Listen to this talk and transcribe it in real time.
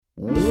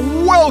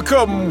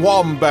Welcome,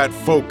 wombat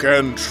folk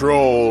and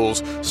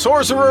trolls,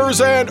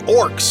 sorcerers and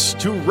orcs,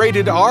 to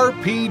Rated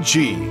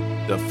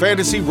RPG, the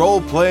fantasy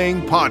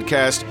role-playing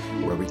podcast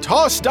where we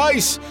toss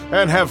dice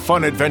and have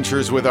fun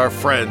adventures with our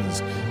friends.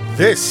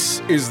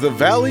 This is the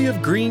Valley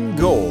of Green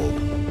Gold,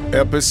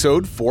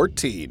 episode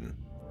 14.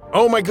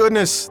 Oh my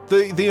goodness,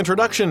 the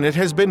introduction, it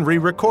has been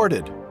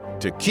re-recorded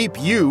to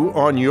keep you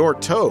on your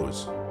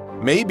toes.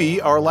 Maybe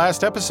our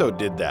last episode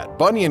did that.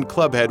 Bunny and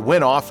Clubhead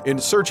went off in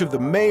search of the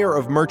mayor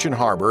of Merchant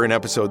Harbor in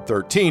episode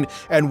 13,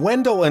 and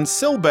Wendell and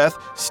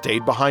Silbeth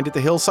stayed behind at the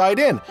Hillside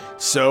Inn.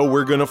 So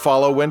we're going to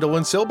follow Wendell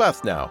and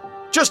Silbeth now.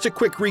 Just a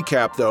quick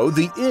recap, though.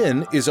 The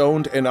inn is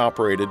owned and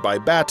operated by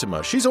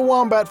Batima. She's a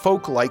wombat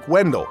folk like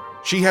Wendell.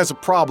 She has a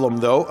problem,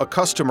 though. A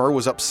customer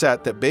was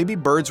upset that baby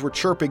birds were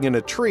chirping in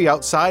a tree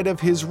outside of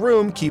his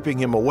room, keeping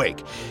him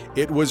awake.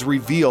 It was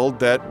revealed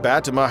that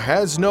Batima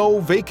has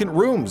no vacant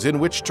rooms in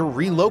which to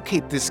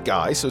relocate this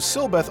guy, so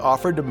Silbeth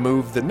offered to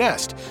move the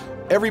nest.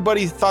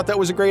 Everybody thought that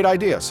was a great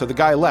idea, so the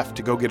guy left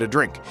to go get a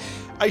drink.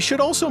 I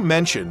should also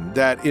mention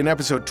that in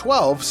episode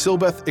 12,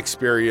 Silbeth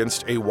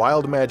experienced a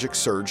wild magic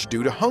surge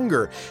due to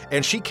hunger,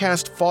 and she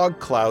cast fog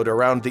cloud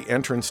around the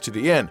entrance to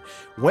the inn.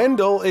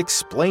 Wendell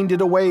explained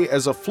it away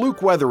as a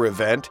fluke weather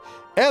event,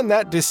 and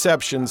that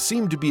deception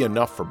seemed to be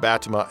enough for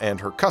Batima and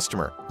her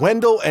customer.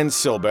 Wendell and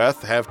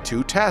Silbeth have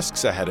two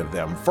tasks ahead of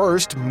them.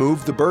 First,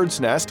 move the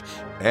bird's nest,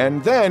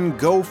 and then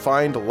go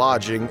find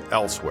lodging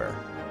elsewhere.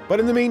 But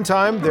in the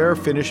meantime, they're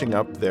finishing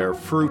up their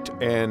fruit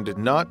and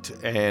nut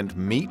and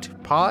meat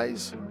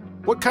pies.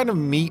 What kind of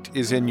meat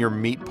is in your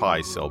meat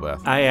pie,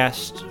 Silbeth? I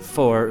asked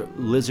for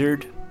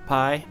lizard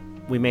pie.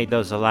 We made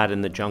those a lot in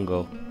the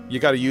jungle. You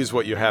got to use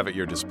what you have at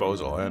your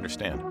disposal, I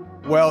understand.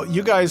 Well,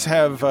 you guys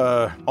have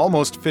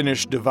almost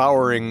finished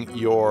devouring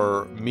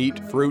your meat,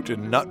 fruit,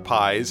 and nut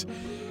pies.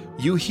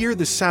 You hear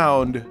the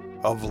sound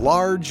of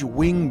large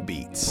wing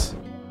beats.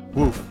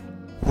 Woof,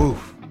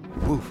 woof,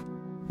 woof.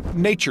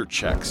 Nature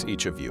checks,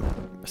 each of you.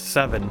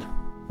 7.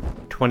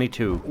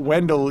 22.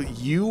 Wendell,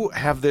 you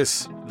have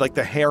this, like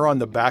the hair on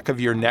the back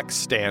of your neck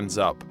stands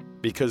up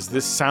because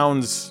this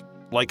sounds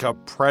like a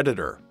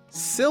predator.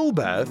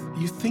 Silbeth,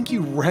 you think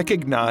you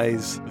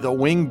recognize the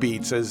wing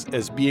beats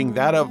as being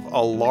that of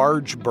a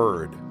large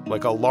bird,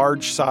 like a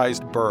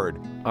large-sized bird.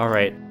 All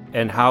right.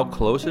 And how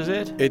close is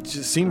it? It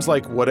just seems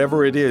like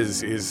whatever it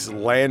is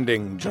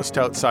landing just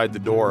outside the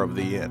door of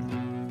the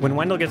inn. When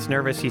Wendell gets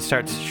nervous, he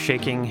starts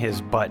shaking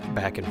his butt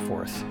back and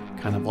forth,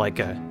 kind of like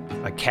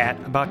a cat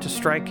about to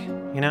strike,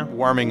 you know?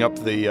 Warming up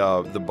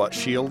the butt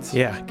shields?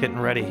 Yeah, getting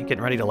ready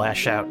to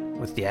lash out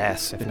with the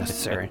ass if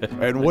necessary.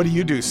 And what do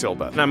you do,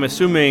 Silbeth? I'm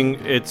assuming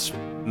it's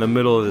in the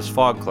middle of this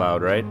fog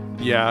cloud, right?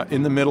 Yeah,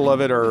 in the middle of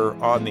it or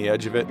on the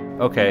edge of it.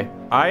 Okay.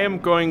 I am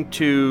going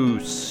to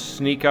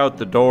sneak out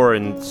the door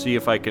and see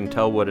if I can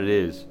tell what it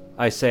is.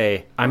 I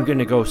say, I'm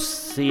gonna go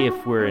see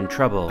if we're in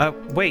trouble.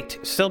 Wait,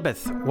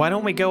 Silbeth, why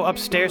don't we go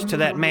upstairs to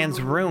that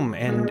man's room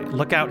and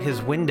look out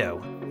his window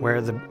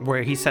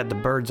where he said the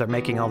birds are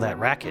making all that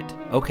racket?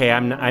 Okay,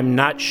 I'm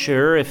not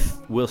sure if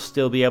we'll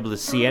still be able to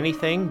see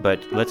anything,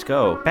 but let's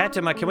go.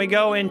 Batima, can we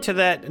go into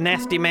that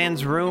nasty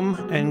man's room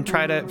and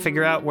try to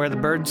figure out where the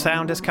bird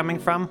sound is coming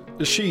from?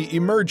 She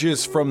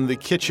emerges from the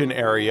kitchen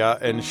area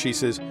and she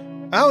says,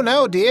 "Oh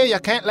no, dear, I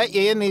can't let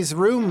you in his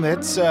room.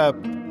 That's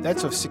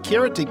a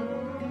security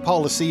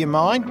policy of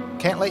mine.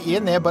 Can't let you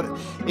in there, but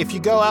if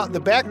you go out the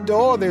back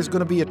door, there's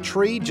going to be a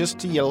tree just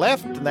to your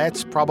left, and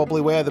that's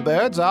probably where the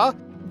birds are."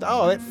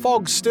 Oh, that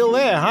fog's still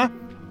there, huh?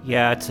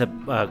 Yeah, it's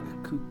a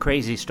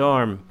crazy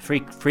storm.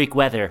 Freak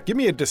weather. Give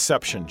me a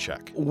deception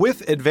check.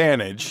 With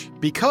advantage,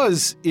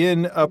 because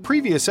in a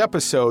previous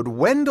episode,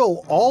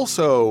 Wendell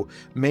also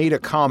made a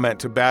comment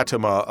to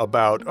Batima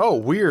about, oh,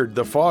 weird,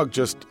 the fog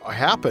just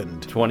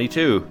happened.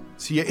 22.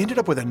 So you ended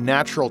up with a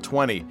natural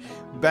 20.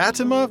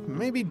 Batima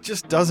maybe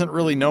just doesn't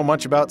really know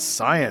much about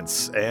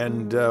science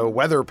and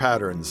weather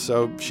patterns,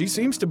 so she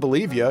seems to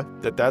believe you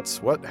that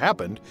that's what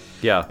happened.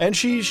 Yeah. And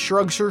she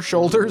shrugs her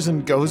shoulders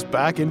and goes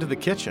back into the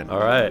kitchen. All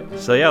right.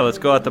 So yeah, let's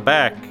go out the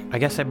back. I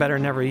guess I better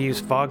never use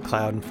fog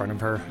cloud in front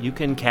of her. You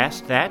can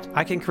cast that?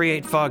 I can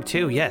create fog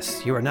too,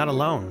 yes. You are not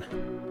alone.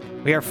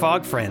 We are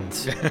fog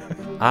friends.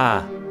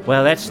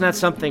 Well, that's not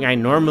something I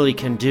normally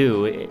can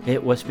do.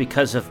 It was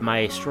because of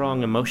my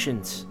strong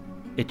emotions.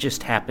 It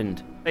just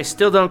happened. I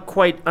still don't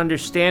quite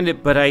understand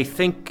it, but I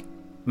think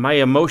my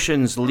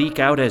emotions leak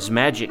out as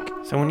magic.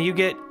 So when you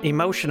get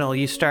emotional,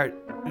 you start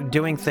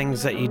doing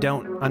things that you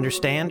don't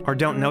understand or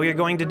don't know you're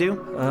going to do?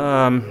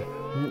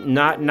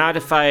 Not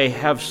if I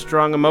have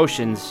strong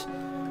emotions.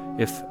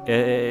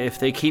 If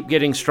they keep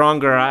getting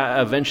stronger,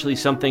 eventually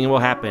something will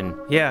happen.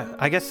 Yeah,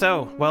 I guess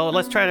so. Well,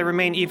 let's try to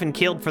remain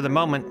even-keeled for the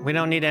moment. We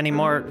don't need any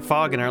more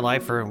fog in our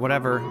life or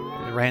whatever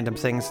random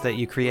things that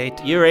you create.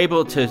 You're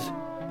able to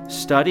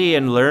study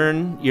and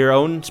learn your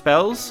own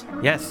spells?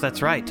 Yes,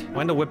 that's right.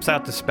 Wendell whips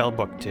out the spell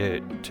book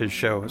to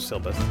show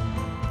Silbeth.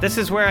 This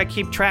is where I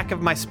keep track of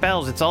my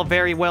spells. It's all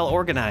very well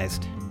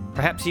organized.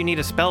 Perhaps you need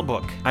a spell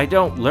book. I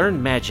don't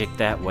learn magic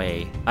that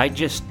way. I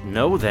just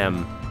know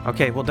them.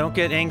 Okay, well, don't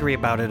get angry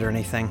about it or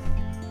anything.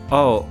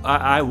 Oh,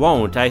 I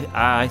won't.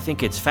 I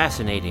think it's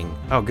fascinating.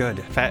 Oh,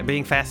 good.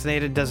 Being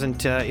fascinated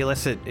doesn't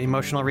elicit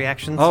emotional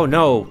reactions? Oh,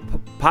 no.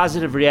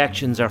 Positive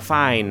reactions are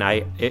fine.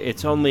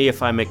 It's only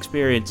if I'm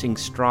experiencing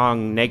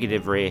strong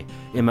negative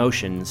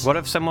emotions. What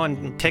if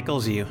someone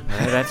tickles you?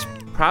 That's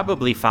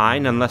probably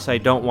fine, unless I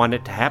don't want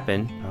it to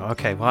happen.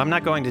 Okay, well, I'm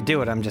not going to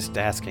do it. I'm just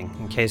asking.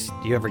 In case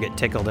you ever get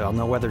tickled, I'll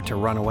know whether to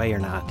run away or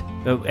not.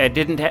 It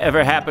didn't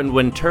ever happen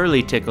when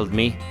Turley tickled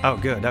me. Oh,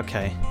 good.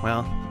 Okay.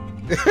 Well,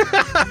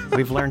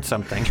 we've learned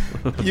something.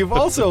 You've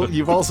also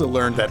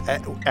learned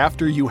that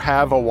after you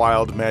have a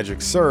wild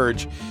magic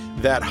surge,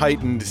 that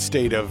heightened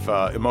state of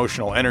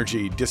emotional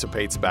energy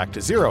dissipates back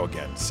to zero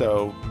again.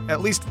 So,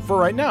 at least for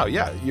right now,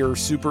 yeah, you're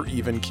super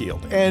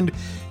even-keeled. And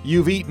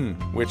you've eaten,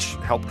 which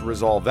helped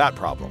resolve that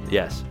problem.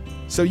 Yes.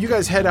 So you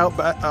guys head out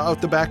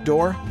the back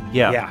door?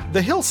 Yeah.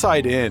 The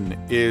Hillside Inn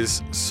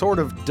is sort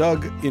of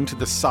dug into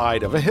the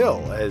side of a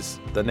hill, as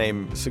the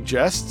name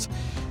suggests.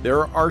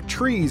 There are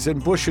trees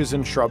and bushes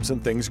and shrubs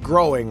and things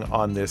growing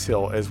on this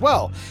hill as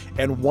well.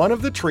 And one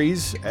of the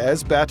trees,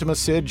 as Batima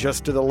said,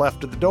 just to the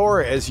left of the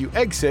door as you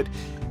exit,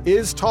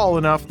 is tall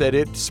enough that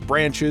its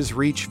branches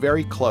reach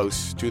very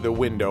close to the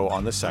window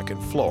on the second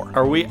floor.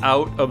 Are we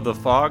out of the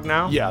fog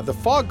now? Yeah, the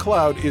fog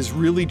cloud is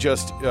really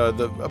just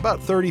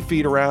about 30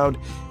 feet around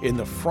in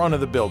the front of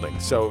the building.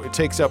 So it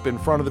takes up in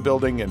front of the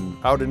building and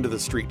out into the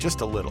street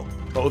just a little.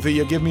 Both of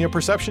you give me a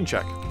perception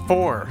check.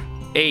 4.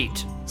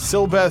 8.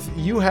 Silbeth,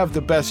 you have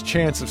the best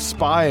chance of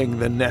spying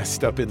the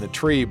nest up in the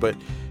tree, but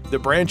the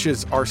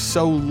branches are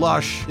so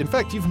lush. In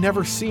fact, you've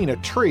never seen a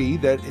tree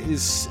that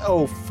is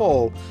so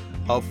full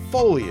of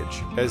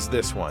foliage as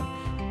this one.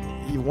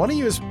 One of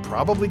you is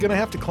probably going to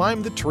have to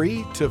climb the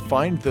tree to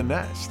find the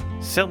nest.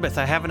 Silbeth,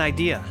 I have an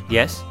idea.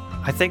 Yes?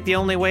 I think the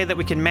only way that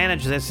we can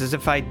manage this is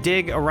if I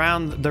dig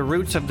around the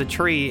roots of the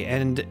tree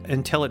and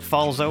until it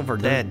falls over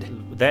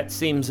dead. That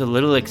seems a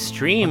little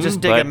extreme. We'll just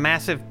dig a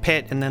massive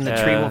pit and then the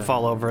tree will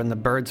fall over and the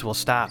birds will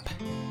stop.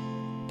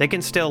 They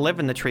can still live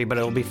in the tree, but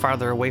it will be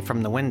farther away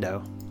from the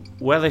window.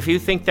 Well, if you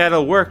think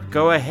that'll work,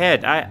 go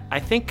ahead. I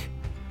think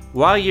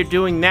while you're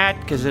doing that,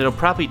 because it'll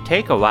probably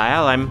take a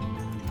while,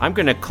 I'm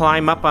going to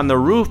climb up on the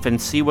roof and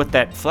see what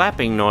that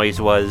flapping noise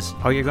was.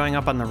 Oh, you're going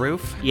up on the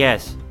roof?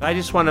 Yes. I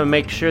just want to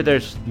make sure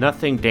there's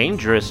nothing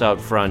dangerous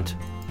out front.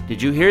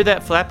 Did you hear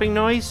that flapping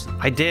noise?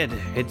 I did.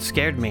 It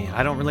scared me.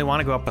 I don't really want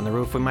to go up on the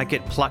roof. We might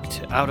get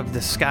plucked out of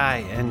the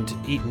sky and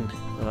eaten.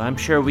 Well, I'm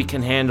sure we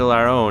can handle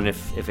our own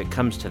if it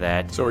comes to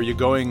that. So are you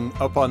going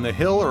up on the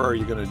hill or are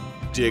you going to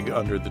dig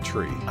under the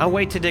tree? I'll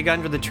wait to dig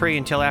under the tree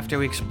until after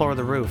we explore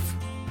the roof.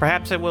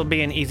 Perhaps it will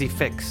be an easy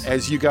fix.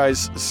 As you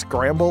guys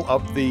scramble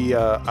up the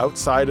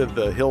outside of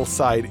the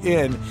Hillside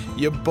Inn,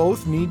 you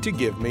both need to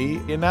give me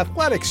an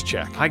athletics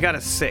check. I got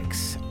a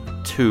 6.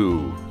 2,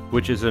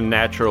 which is a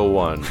natural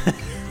 1.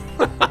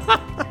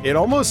 It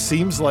almost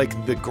seems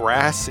like the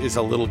grass is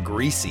a little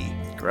greasy.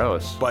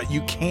 Gross. But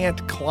you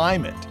can't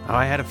climb it. Oh,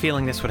 I had a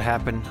feeling this would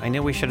happen. I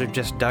knew we should have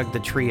just dug the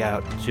tree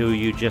out. Do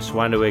you just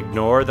want to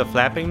ignore the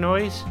flapping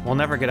noise? We'll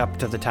never get up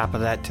to the top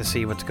of that to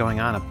see what's going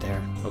on up there.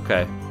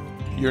 Okay.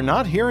 You're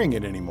not hearing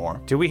it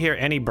anymore. Do we hear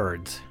any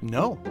birds?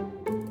 No.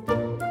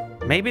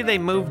 Maybe they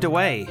moved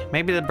away.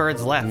 Maybe the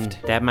birds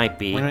left. That might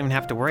be. We don't even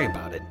have to worry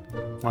about it.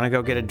 Want to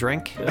go get a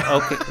drink?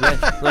 Okay,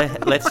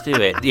 let's do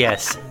it.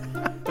 Yes.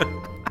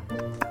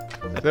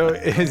 So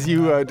as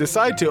you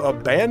decide to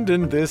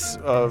abandon this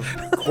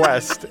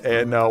quest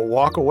and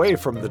walk away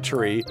from the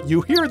tree,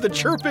 you hear the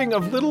chirping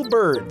of little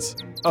birds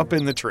up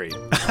in the tree.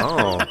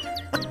 Oh.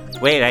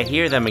 Wait, I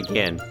hear them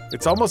again.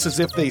 It's almost as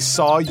if they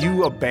saw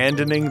you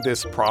abandoning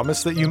this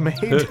promise that you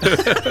made.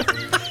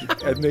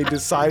 And they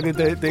decided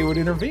that they would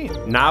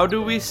intervene. Now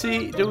do we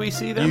see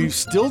them? You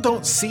still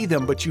don't see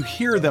them, but you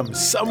hear them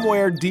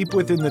somewhere deep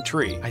within the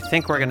tree. I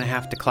think we're going to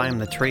have to climb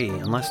the tree,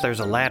 unless there's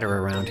a ladder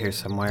around here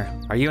somewhere.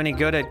 Are you any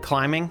good at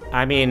climbing?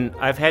 I mean,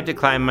 I've had to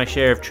climb my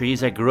share of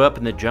trees. I grew up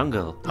in the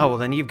jungle. Oh, well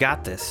then you've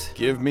got this.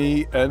 Give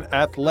me an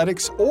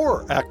athletics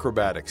or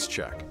acrobatics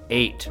check.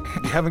 8.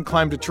 You haven't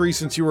climbed a tree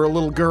since you were a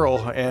little girl,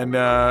 and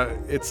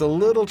it's a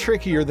little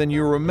trickier than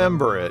you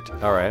remember it.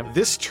 All right.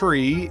 This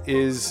tree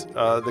is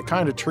the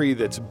kind of tree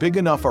that's big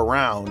enough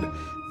around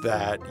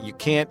that you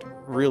can't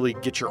really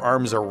get your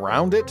arms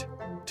around it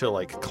to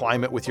like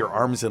climb it with your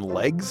arms and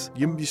legs.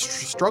 You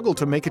struggle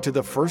to make it to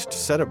the first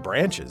set of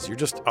branches. You're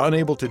just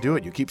unable to do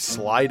it. You keep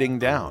sliding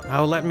down.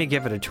 Oh, let me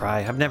give it a try.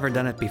 I've never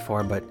done it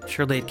before, but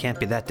surely it can't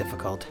be that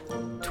difficult.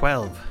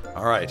 12.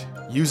 All right.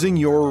 Using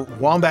your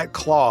wombat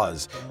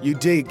claws, you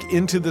dig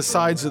into the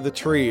sides of the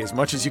tree as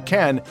much as you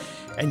can,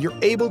 and you're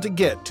able to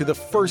get to the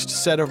first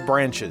set of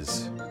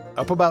branches,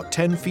 up about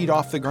 10 feet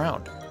off the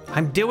ground.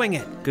 I'm doing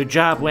it. Good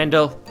job,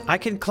 Wendell. I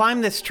can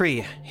climb this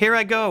tree. Here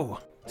I go.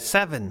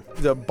 7.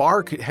 The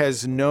bark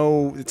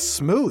it's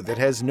smooth. It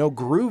has no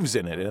grooves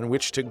in it in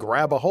which to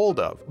grab a hold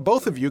of.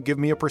 Both of you give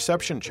me a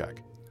perception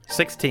check.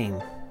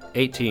 16.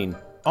 18.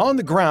 On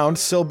the ground,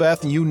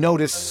 Silbeth, you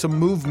notice some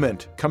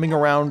movement coming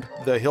around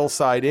the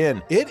Hillside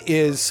Inn. It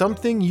is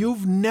something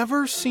you've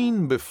never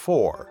seen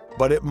before.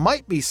 but it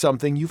might be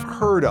something you've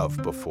heard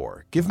of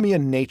before. Give me a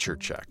nature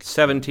check.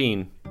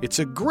 17. It's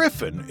a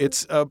griffin.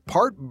 It's a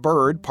part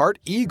bird, part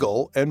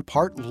eagle, and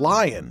part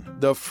lion.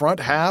 The front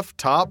half,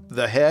 top,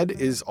 the head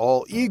is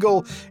all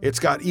eagle. It's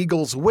got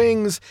eagle's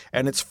wings,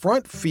 and its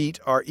front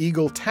feet are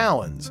eagle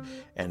talons.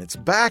 And its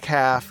back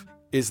half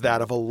is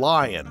that of a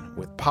lion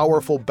with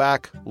powerful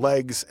back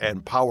legs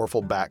and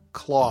powerful back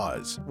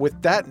claws.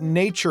 With that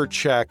nature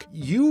check,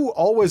 you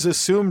always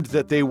assumed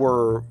that they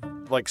were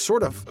like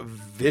sort of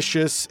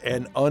vicious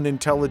and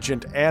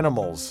unintelligent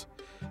animals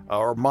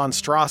or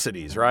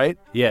monstrosities, right?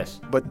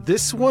 Yes. But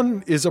this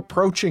one is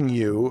approaching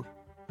you,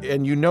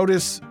 and you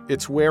notice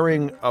it's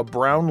wearing a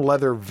brown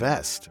leather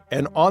vest.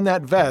 And on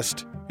that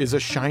vest is a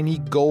shiny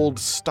gold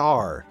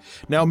star.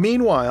 Now,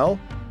 meanwhile,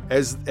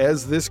 as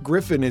this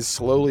griffin is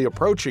slowly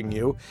approaching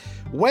you,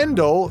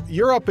 Wendell,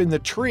 you're up in the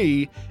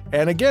tree,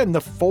 and again, the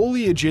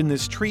foliage in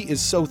this tree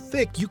is so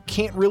thick you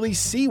can't really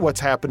see what's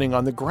happening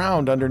on the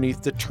ground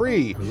underneath the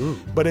tree. Ooh.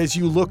 But as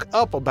you look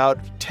up about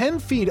 10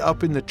 feet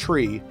up in the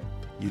tree,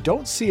 you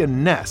don't see a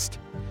nest,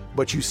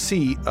 but you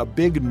see a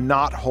big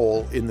knot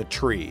hole in the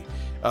tree,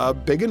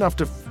 big enough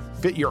to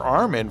fit your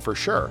arm in for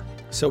sure.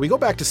 So we go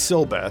back to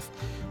Silbeth.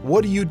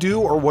 What do you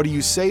do, or what do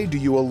you say? Do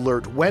you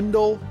alert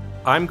Wendell?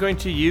 I'm going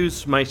to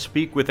use my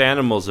Speak with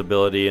Animals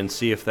ability and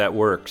see if that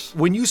works.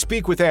 When you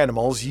speak with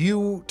animals,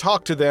 you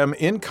talk to them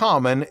in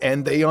common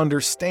and they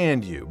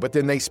understand you, but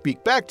then they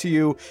speak back to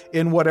you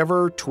in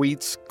whatever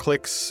tweets,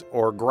 clicks,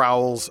 or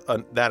growls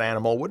that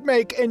animal would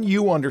make, and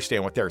you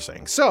understand what they're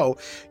saying. So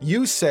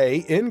you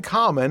say in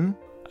common,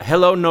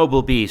 "Hello,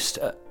 noble beast.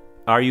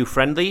 Are you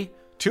friendly?"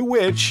 To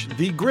which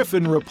the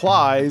griffin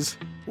replies,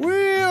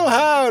 "Well,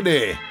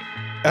 howdy.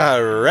 I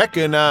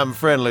reckon I'm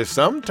friendly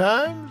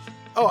sometimes.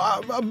 Oh,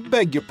 I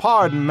beg your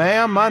pardon,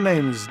 ma'am. My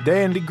name's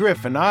Dandy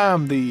Griffin.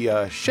 I'm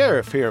the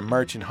sheriff here in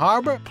Merchant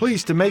Harbor.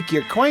 Pleased to make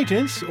your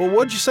acquaintance. Well,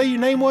 what'd you say your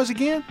name was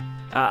again?"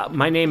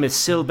 My name is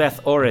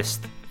Silbeth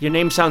Orist. Your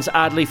name sounds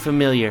oddly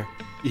familiar.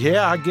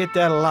 Yeah, I get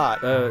that a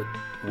lot.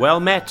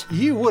 Well met.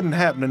 You wouldn't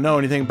happen to know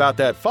anything about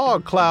that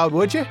fog cloud,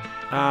 would you?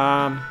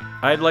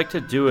 I'd like to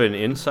do an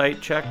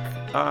insight check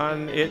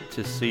on it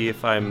to see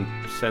if I'm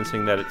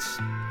sensing that it's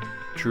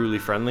truly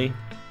friendly.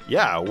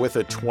 Yeah, with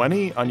a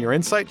 20 on your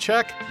insight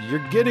check,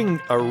 you're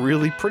getting a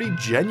really pretty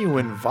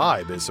genuine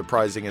vibe, as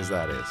surprising as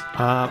that is.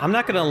 I'm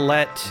not going to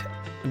let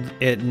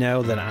it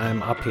know that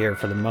I'm up here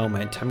for the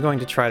moment. I'm going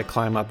to try to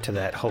climb up to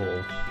that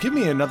hole. Give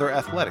me another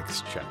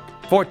athletics check.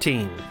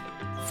 14.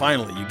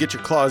 Finally, you get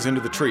your claws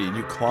into the tree and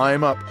you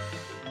climb up,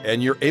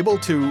 and you're able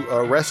to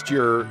rest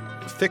your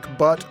thick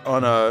butt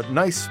on a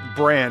nice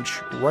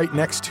branch right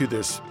next to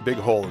this big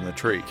hole in the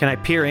tree. Can I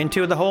peer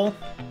into the hole?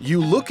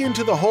 You look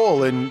into the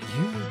hole and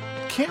you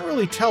can't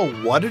really tell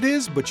what it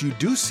is, but you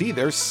do see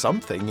there's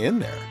something in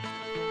there.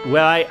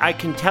 Well, I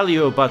can tell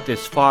you about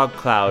this fog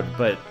cloud,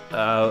 but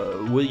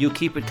will you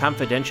keep it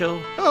confidential?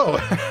 Oh,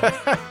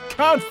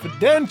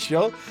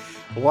 confidential?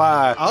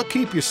 Why, I'll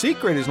keep your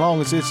secret as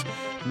long as it's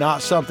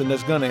not something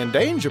that's going to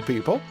endanger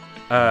people.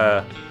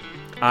 I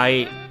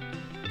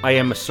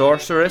am a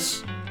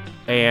sorceress,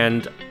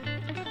 and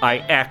I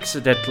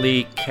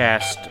accidentally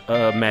cast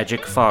a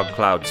magic fog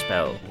cloud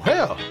spell.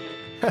 Well,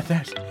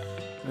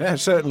 that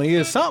certainly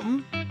is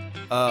something.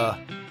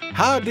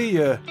 How do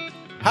you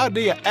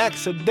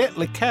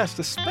accidentally cast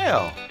a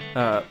spell?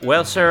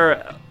 Well,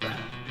 sir,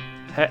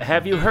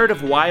 have you heard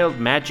of wild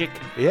magic?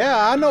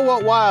 Yeah, I know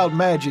what wild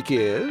magic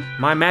is.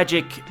 My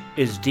magic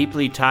is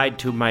deeply tied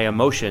to my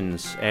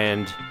emotions,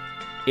 and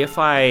if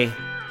I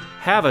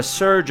have a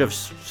surge of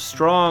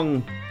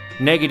strong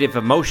negative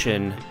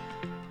emotion,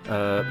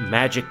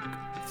 magic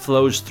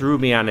flows through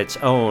me on its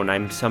own.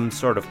 I'm some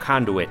sort of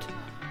conduit,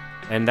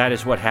 and that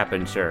is what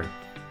happened, sir.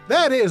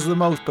 That is the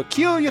most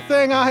peculiar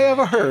thing I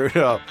ever heard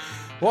of.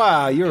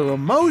 Wow, your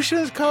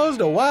emotions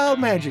caused a wild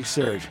magic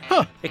surge.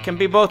 Huh. It can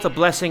be both a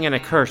blessing and a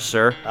curse,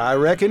 sir. I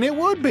reckon it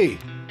would be.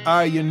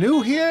 Are you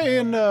new here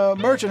in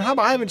Merchant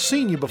Harbor? I haven't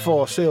seen you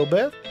before,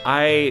 Silbeth.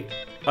 I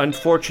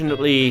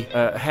unfortunately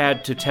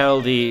had to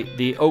tell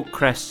the Oak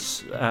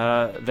Crests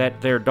that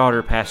their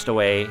daughter passed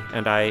away,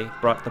 and I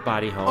brought the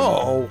body home.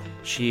 Oh.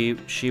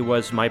 She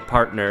was my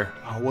partner.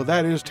 Oh, well,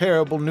 that is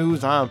terrible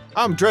news.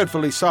 I'm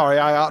dreadfully sorry.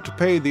 I ought to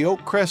pay the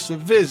Oak Crests a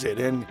visit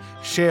and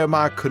share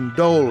my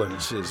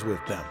condolences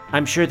with them.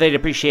 I'm sure they'd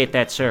appreciate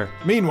that, sir.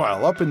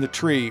 Meanwhile, up in the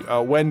tree,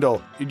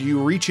 Wendell, do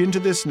you reach into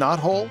this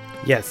knothole?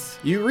 Yes.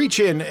 You reach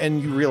in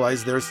and you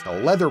realize there's a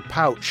leather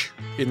pouch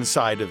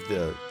inside of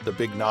the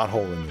big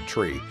knothole in the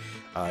tree.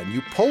 And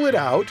you pull it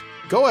out.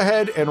 Go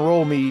ahead and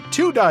roll me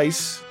 2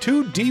 dice,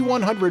 2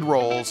 D100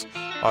 rolls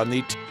on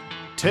the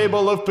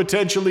table of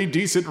potentially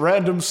decent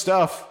random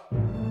stuff.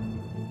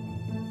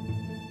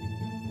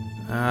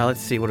 Let's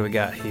see, what do we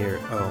got here?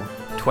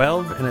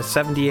 12 and a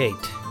 78.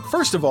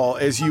 First of all,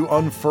 as you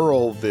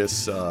unfurl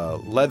this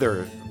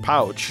leather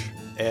pouch,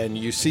 and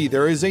you see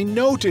there is a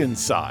note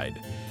inside,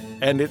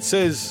 and it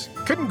says,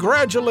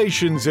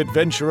 "Congratulations,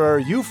 adventurer,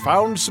 you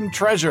found some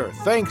treasure,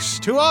 thanks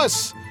to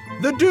us,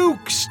 the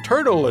Dukes,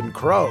 Turtle and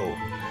Crow."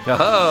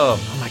 Oh.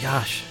 Oh my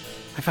gosh,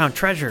 I found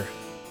treasure.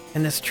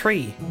 in this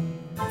tree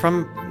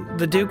from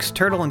the Duke's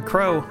turtle and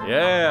crow.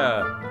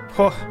 Yeah.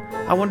 Oh,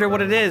 I wonder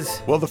what it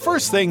is. Well, the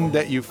first thing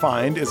that you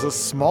find is a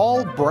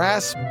small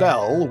brass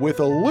bell with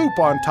a loop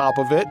on top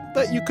of it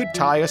that you could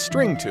tie a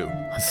string to.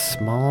 A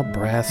small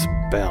brass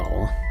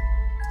bell.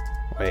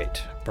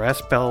 Wait,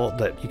 brass bell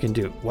that you can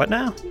do what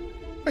now?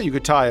 Well, you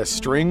could tie a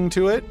string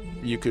to it.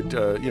 You could,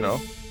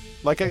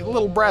 like a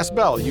little brass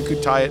bell. You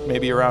could tie it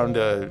maybe around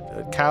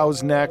a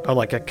cow's neck. Oh,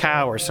 like a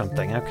cow or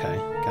something. Okay,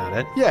 got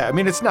it. Yeah, I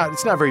mean, it's not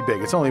very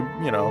big. It's only,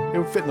 it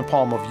would fit in the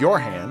palm of your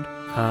hand.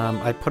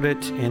 I put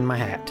it in my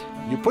hat.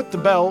 You put the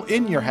bell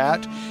in your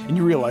hat, and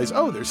you realize,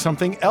 oh, there's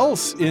something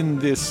else in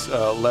this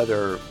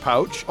leather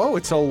pouch. Oh,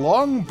 it's a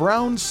long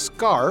brown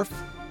scarf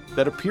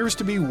that appears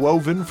to be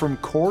woven from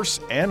coarse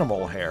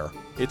animal hair.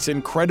 It's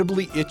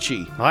incredibly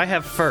itchy. I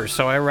have fur,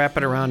 so I wrap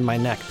it around my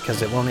neck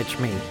because it won't itch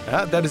me.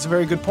 That is a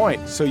very good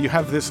point. So you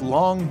have this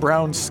long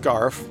brown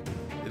scarf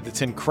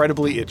that's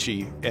incredibly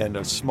itchy and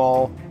a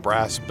small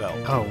brass bell.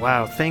 Oh,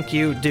 wow. Thank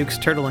you, Duke's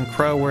turtle and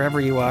crow,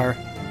 wherever you are.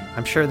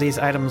 I'm sure these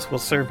items will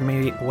serve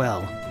me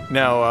well.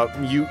 Now,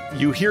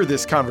 you hear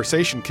this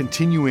conversation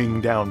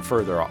continuing down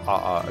further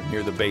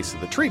near the base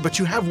of the tree, but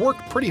you have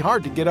worked pretty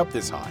hard to get up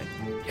this high.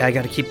 Yeah, I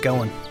gotta keep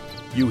going.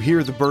 You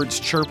hear the birds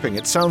chirping.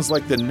 It sounds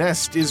like the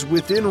nest is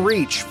within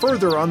reach,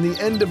 further on the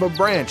end of a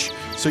branch.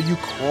 So you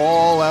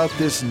crawl out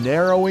this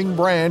narrowing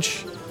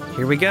branch.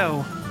 Here we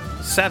go.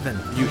 7.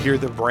 You hear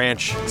the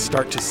branch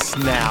start to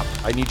snap.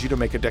 I need you to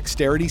make a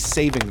dexterity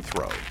saving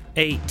throw.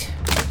 8.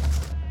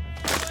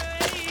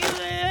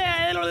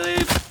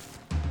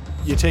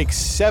 You take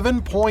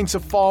 7 points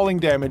of falling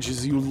damage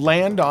as you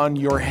land on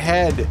your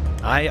head.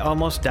 I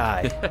almost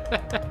died.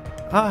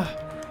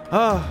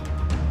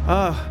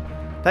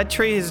 That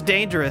tree is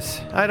dangerous.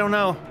 I don't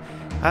know.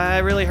 I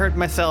really hurt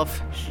myself.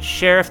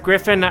 Sheriff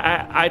Griffin,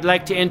 I'd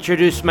like to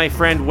introduce my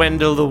friend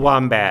Wendell the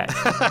Wombat.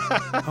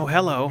 Oh,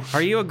 hello.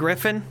 Are you a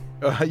griffin?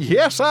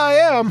 Yes, I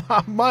am.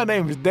 My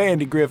name is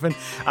Dandy Griffin.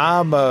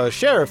 I'm a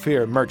sheriff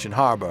here in Merchant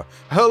Harbor.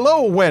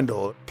 Hello,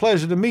 Wendell.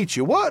 Pleasure to meet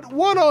you. What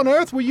on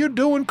earth were you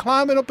doing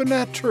climbing up in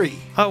that tree?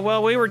 Oh,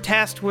 well, we were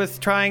tasked with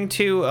trying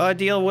to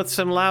deal with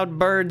some loud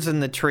birds in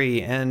the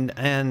tree,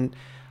 and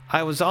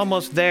I was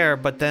almost there,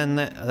 but then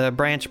the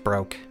branch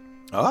broke.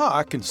 Ah,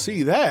 I can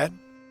see that.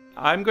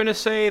 I'm going to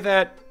say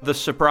that the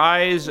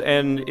surprise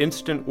and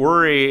instant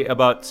worry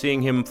about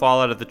seeing him fall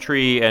out of the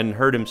tree and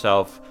hurt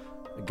himself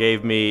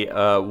gave me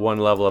 1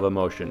 level of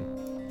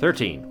emotion.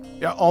 13.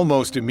 Yeah,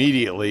 almost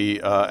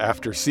immediately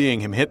after seeing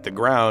him hit the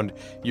ground,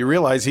 you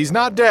realize he's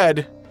not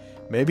dead.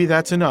 Maybe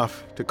that's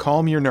enough to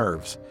calm your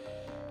nerves.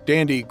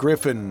 Dandy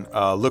Griffin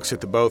looks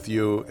at the both of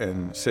you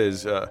and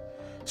says,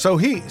 So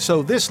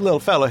this little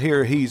fella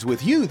here, he's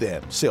with you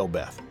then,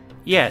 Silbeth?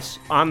 Yes,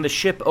 on the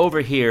ship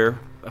over here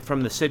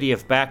from the city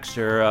of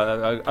Baxter,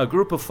 a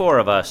group of 4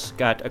 of us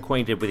got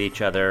acquainted with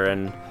each other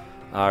and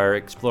are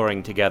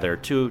exploring together.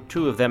 Two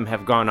of them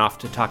have gone off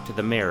to talk to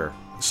the mayor.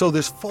 So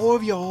there's 4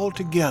 of you all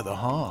together,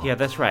 huh? Yeah,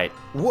 that's right.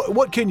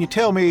 What can you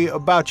tell me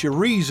about your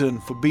reason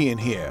for being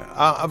here?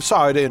 I'm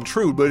sorry to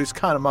intrude, but it's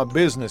kind of my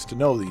business to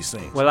know these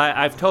things. Well,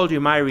 I've told you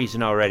my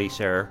reason already,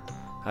 sir.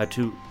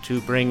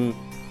 To bring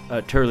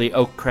Turley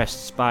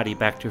Oakcrest's body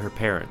back to her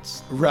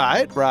parents.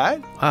 Right.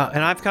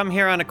 And I've come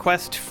here on a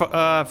quest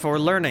for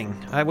learning.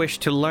 I wish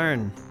to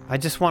learn. I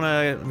just want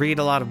to read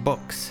a lot of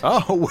books.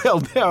 Oh, well,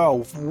 there are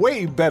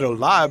way better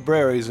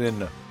libraries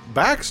in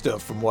Baxter,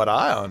 from what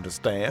I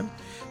understand.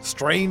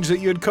 Strange that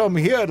you'd come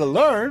here to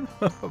learn,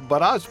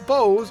 but I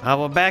suppose.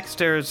 Well,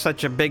 Baxter is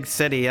such a big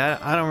city.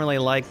 I don't really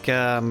like,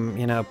 I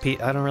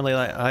don't really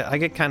like, I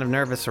get kind of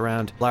nervous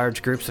around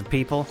large groups of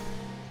people.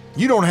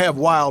 You don't have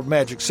wild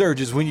magic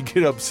surges when you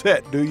get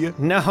upset, do you?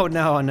 No,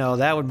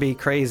 that would be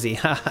crazy.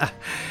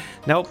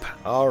 Nope.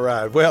 All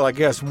right, well, I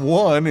guess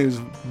 1 is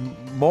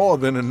more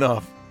than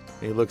enough.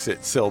 He looks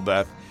at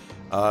Silbeth.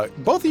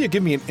 Both of you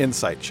give me an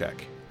insight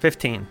check.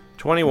 15.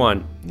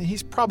 21.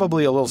 He's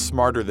probably a little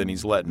smarter than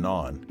he's letting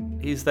on.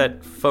 He's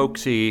that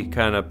folksy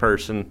kind of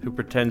person who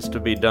pretends to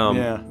be dumb.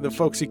 Yeah, the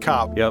folksy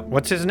cop. Yep.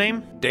 What's his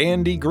name?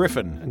 Dandy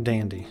Griffin.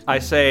 Dandy. I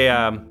say,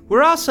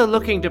 we're also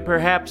looking to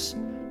perhaps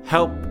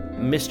help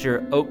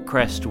Mr.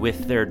 Oakcrest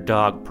with their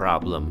dog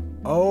problem.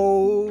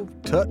 Oh,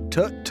 tut.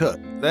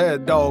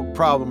 That dog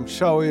problem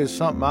sure is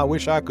something I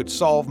wish I could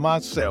solve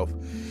myself.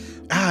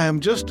 I am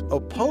just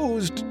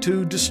opposed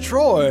to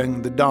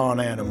destroying the darn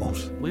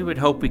animals. We would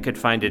hope we could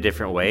find a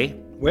different way.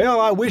 Well,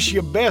 I wish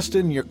you best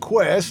in your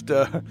quest.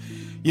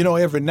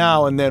 Every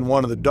now and then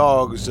one of the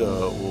dogs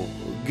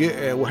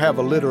will have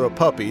a litter of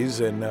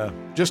puppies and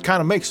just kind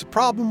of makes the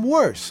problem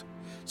worse.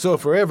 So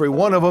for every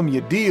one of them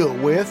you deal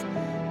with,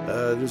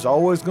 there's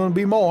always going to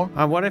be more.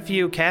 What if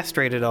you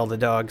castrated all the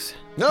dogs?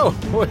 No,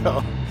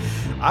 well,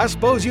 I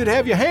suppose you'd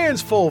have your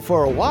hands full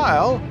for a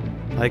while.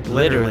 Like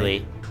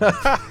Literally.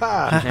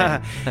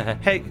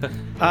 Hey,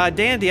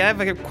 Dandy, I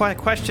have a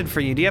question for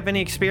you. Do you have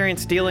any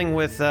experience dealing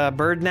with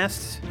bird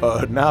nests?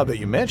 Now that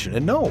you mention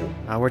it, no.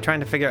 We're trying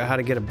to figure out how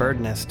to get a bird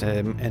nest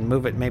and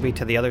move it maybe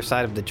to the other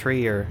side of the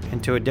tree or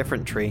into a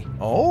different tree.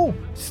 Oh?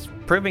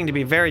 proving to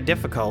be very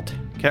difficult.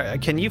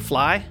 Can you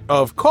fly?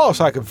 Of course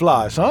I can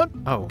fly,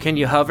 son. Oh. Can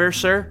you hover,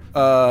 sir?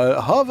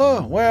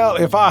 Hover? Well,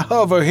 if I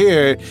hover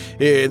here,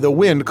 the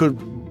wind could,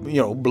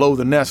 blow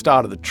the nest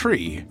out of the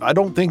tree. I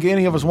don't think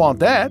any of us want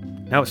that.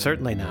 No,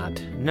 certainly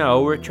not.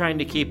 No, we're trying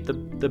to keep the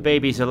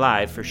babies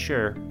alive for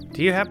sure.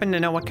 Do you happen to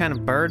know what kind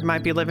of bird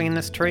might be living in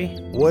this tree?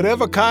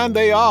 Whatever kind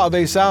they are,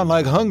 they sound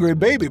like hungry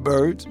baby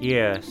birds.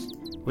 Yes.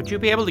 Would you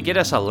be able to get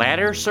us a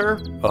ladder, sir?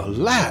 A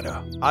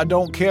ladder? I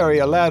don't carry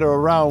a ladder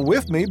around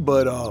with me,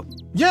 but,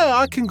 yeah,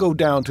 I can go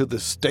down to the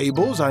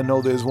stables. I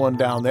know there's one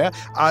down there.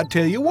 I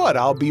tell you what,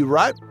 I'll be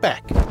right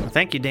back.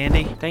 Thank you,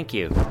 Dandy. Thank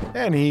you.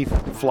 And he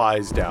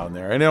flies down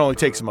there, and it only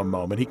takes him a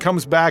moment. He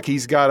comes back,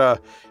 he's got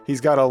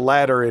a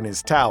ladder in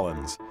his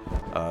talons.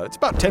 It's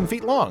about 10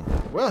 feet long.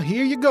 Well,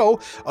 here you go.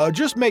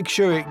 Just make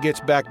sure it gets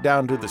back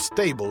down to the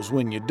stables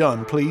when you're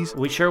done, please.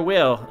 We sure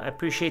will. I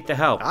appreciate the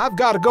help. I've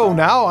got to go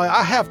now.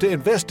 I have to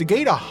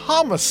investigate a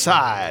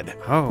homicide.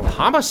 Oh.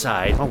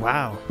 Homicide? Oh,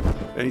 wow.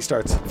 And he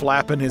starts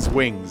flapping his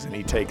wings, and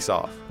he takes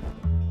off.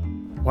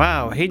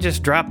 Wow, he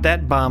just dropped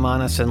that bomb on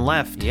us and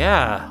left.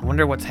 Yeah. I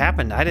wonder what's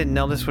happened. I didn't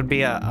know this would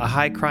be a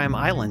high-crime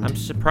island. I'm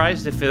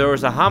surprised if there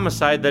was a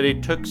homicide that he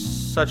took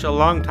such a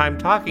long time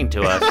talking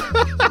to us.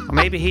 Or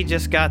maybe he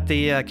just got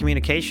the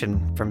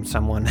communication from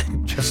someone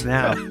just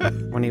now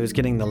when he was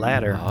getting the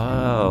ladder.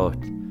 Oh,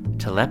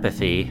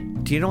 telepathy.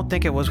 You don't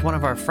think it was one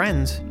of our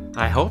friends?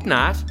 I hope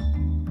not.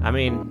 I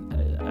mean,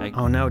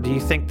 Oh no, do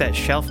you think that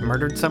Shelf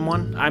murdered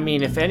someone? I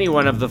mean, if any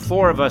one of the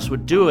four of us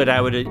would do it,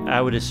 I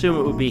would assume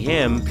it would be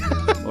him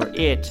or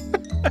it.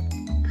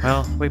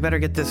 Well, we better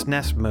get this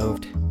nest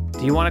moved.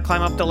 Do you want to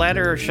climb up the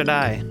ladder or should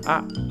I?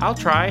 I'll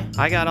try.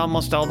 I got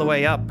almost all the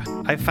way up.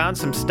 I found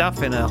some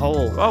stuff in a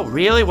hole. Oh,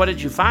 really? What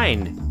did you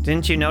find?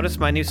 Didn't you notice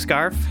my new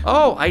scarf?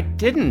 Oh, I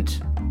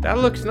didn't. That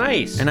looks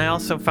nice. And I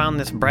also found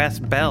this brass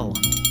bell.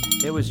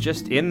 It was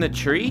just in the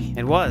tree?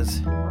 It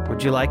was.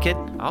 Would you like it?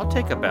 I'll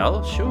take a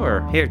bell,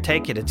 sure. Here,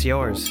 take it. It's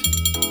yours.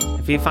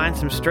 If you find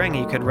some string,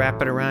 you could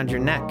wrap it around your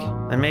neck.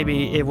 And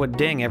maybe it would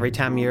ding every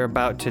time you're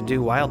about to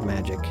do wild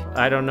magic.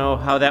 I don't know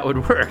how that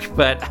would work,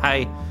 but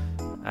I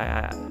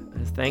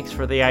thanks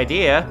for the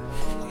idea.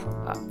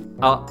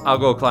 I'll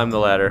go climb the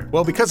ladder.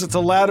 Well, because it's a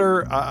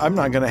ladder, I'm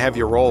not going to have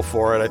you roll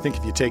for it. I think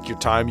if you take your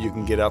time, you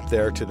can get up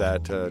there to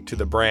that to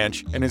the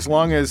branch. And as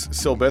long as,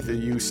 Silbeth,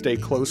 you stay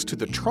close to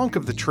the trunk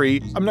of the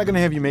tree, I'm not going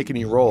to have you make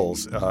any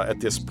rolls at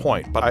this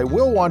point. But I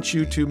will want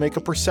you to make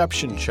a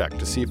perception check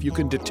to see if you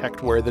can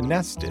detect where the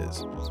nest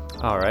is.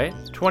 All right.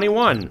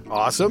 21.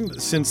 Awesome.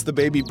 Since the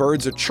baby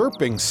birds are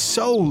chirping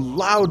so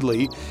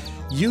loudly,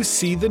 you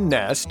see the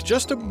nest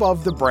just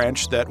above the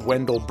branch that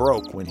Wendell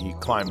broke when he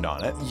climbed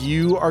on it.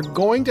 You are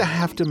going to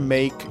have to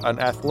make an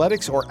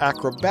athletics or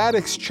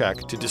acrobatics check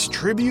to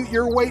distribute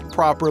your weight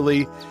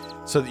properly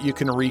so that you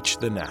can reach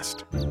the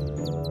nest.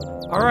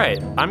 All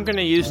right. I'm going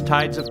to use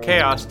Tides of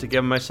Chaos to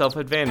give myself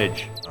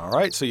advantage. All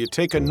right, so you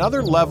take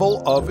another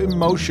level of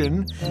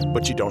emotion,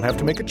 but you don't have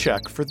to make a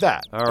check for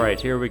that. All right,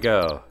 here we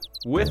go.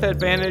 With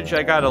advantage,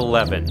 I got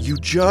 11. You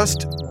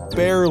just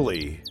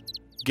barely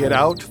get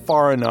out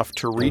far enough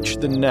to reach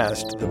the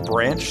nest. The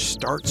branch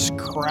starts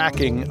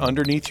cracking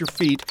underneath your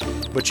feet,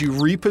 but you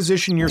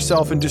reposition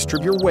yourself and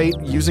distribute your weight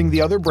using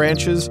the other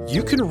branches.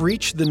 You can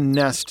reach the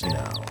nest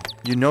now.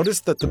 You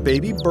notice that the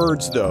baby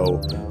birds, though,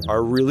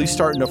 are really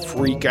starting to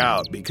freak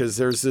out because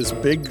there's this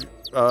big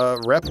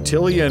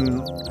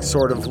reptilian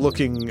sort of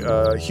looking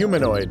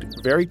humanoid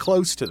very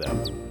close to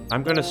them.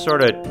 I'm going to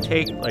sort of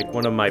take like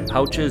one of my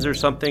pouches or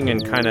something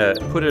and kind of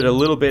put it a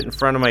little bit in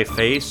front of my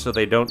face so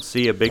they don't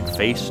see a big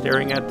face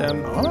staring at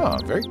them. Ah,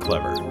 very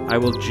clever. I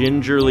will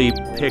gingerly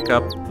pick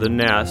up the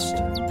nest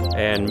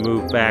and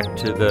move back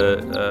to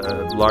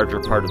the larger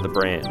part of the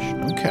branch.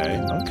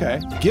 Okay.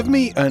 Give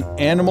me an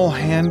animal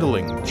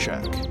handling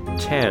check.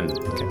 10.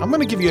 Okay, I'm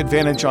going to give you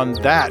advantage on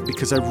that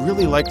because I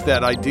really like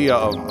that idea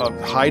of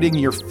hiding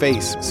your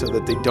face so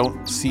that they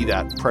don't see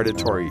that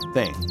predatory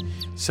thing.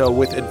 So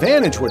with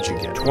advantage, what'd you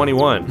get?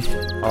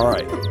 21. All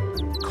right.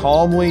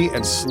 Calmly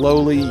and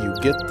slowly, you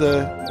get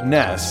the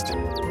nest,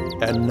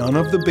 and none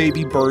of the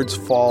baby birds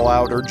fall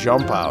out or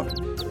jump out,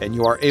 and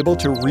you are able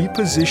to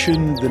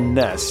reposition the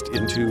nest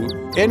into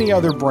any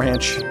other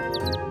branch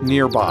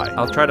nearby.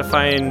 I'll try to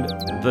find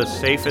the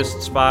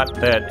safest spot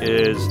that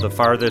is the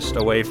farthest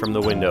away from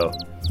the window.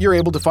 You're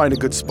able to find a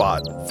good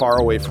spot far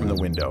away from the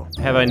window.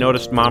 Have I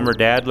noticed Mom or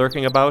Dad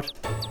lurking about?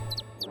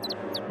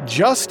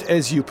 Just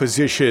as you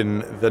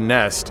position the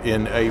nest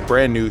in a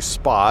brand new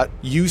spot,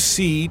 you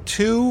see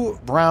two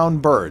brown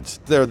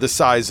birds. They're the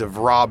size of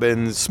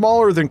robins,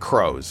 smaller than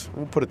crows.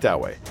 We'll put it that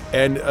way.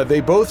 And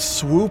they both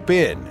swoop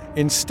in.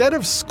 Instead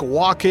of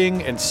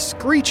squawking and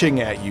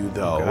screeching at you,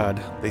 though,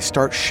 they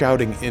start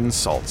shouting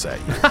insults at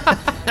you.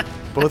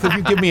 Both of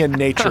you give me a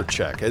nature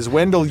check. As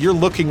Wendell, you're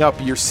looking up,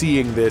 you're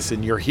seeing this,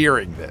 and you're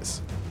hearing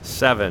this.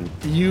 7.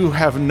 You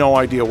have no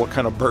idea what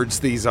kind of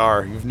birds these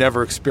are. You've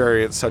never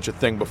experienced such a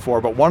thing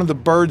before, but one of the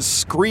birds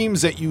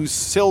screams at you,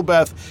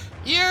 Silbeth,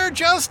 You're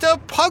just a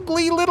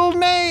pugly little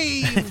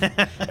knave.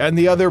 And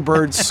the other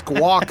bird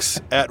squawks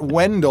at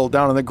Wendell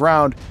down on the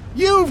ground.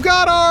 You've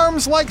got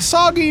arms like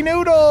soggy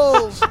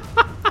noodles.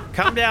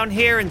 Come down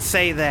here and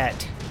say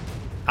that.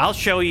 I'll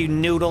show you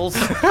noodles.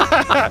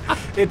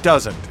 It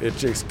doesn't. It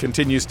just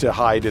continues to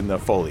hide in the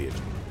foliage.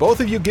 Both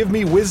of you give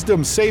me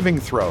wisdom saving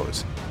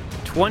throws.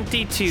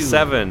 22.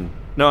 7.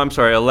 No, I'm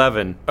sorry,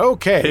 11.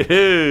 Okay.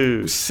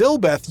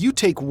 Silbeth, you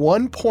take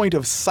 1 point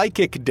of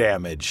psychic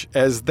damage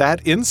as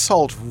that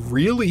insult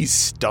really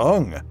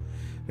stung.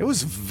 It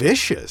was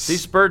vicious.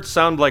 These birds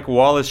sound like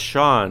Wallace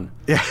Shawn.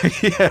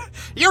 Yeah.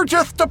 You're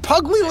just a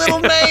pugly little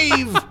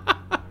knave.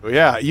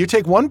 Yeah, you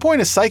take 1 point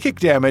of psychic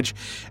damage,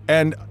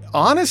 and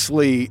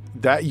honestly,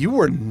 that you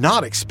were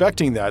not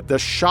expecting that. The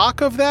shock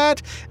of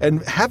that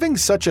and having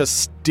such a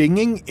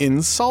stinging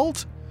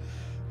insult,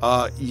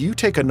 you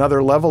take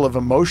another level of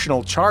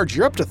emotional charge.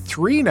 You're up to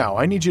 3 now.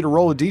 I need you to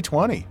roll a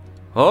d20.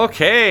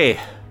 Okay.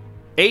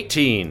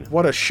 18.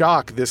 What a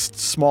shock. This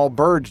small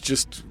bird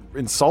just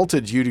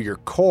insulted you to your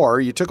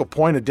core. You took a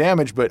point of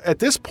damage, but at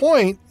this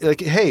point, like,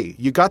 hey,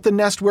 you got the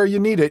nest where you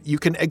need it. You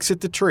can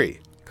exit the tree.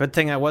 Good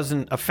thing I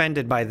wasn't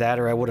offended by that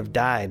or I would have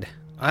died.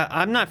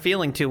 I'm not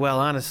feeling too well,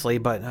 honestly,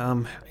 but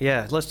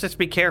yeah, let's just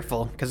be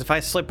careful, because if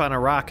I slip on a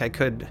rock, I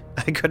could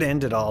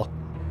end it all.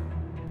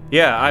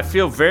 Yeah, I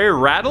feel very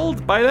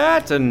rattled by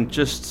that and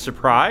just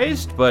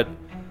surprised, but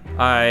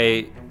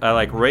I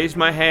like raise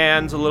my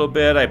hands a little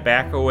bit, I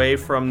back away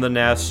from the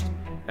nest,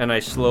 and I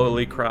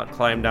slowly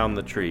climb down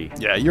the tree.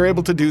 Yeah, you're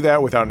able to do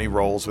that without any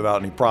rolls,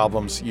 without any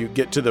problems. You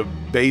get to the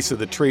base of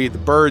the tree. The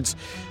birds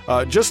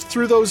just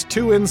threw those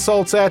 2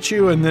 insults at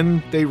you, and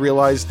then they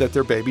realize that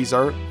their babies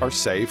are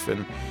safe,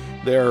 and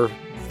they're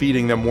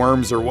feeding them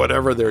worms or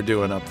whatever they're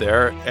doing up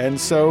there. And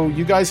so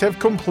you guys have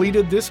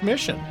completed this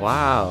mission.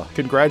 Wow.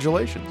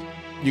 Congratulations.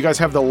 You guys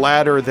have the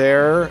ladder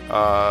there.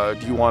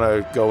 Do you want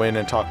to go in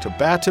and talk to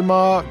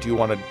Batima? Do you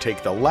want to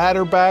take the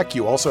ladder back?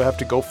 You also have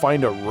to go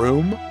find a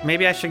room.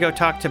 Maybe I should go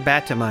talk to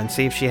Batima and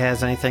see if she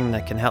has anything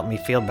that can help me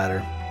feel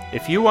better.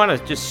 If you want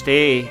to just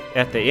stay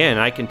at the inn,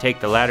 I can take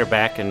the ladder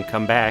back and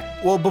come back.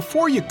 Well,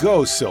 before you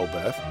go,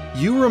 Silbeth,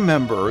 you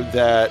remember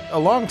that a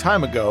long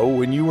time ago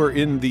when you were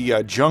in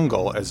the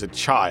jungle as a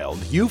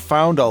child, you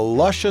found a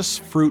luscious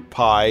fruit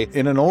pie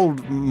in an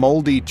old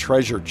moldy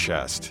treasure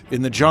chest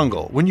in the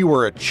jungle when you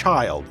were a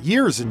child,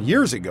 years and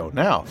years ago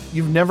now.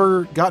 You've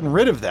never gotten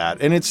rid of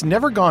that, and it's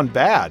never gone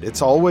bad.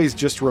 It's always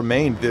just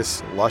remained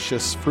this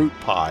luscious fruit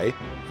pie.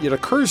 It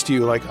occurs to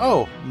you like,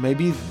 oh,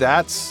 maybe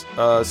that's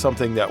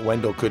something that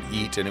Wendell could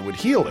eat and it would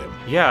heal him.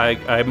 Yeah,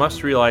 I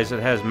must realize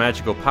it has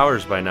magical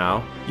powers by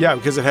now. Yeah,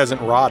 because it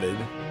hasn't rotted.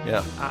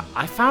 Yeah.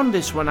 I found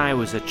this when I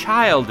was a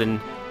child,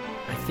 and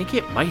I think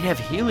it might have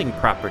healing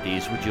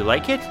properties. Would you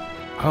like it?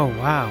 Oh,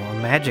 wow,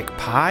 a magic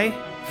pie?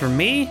 For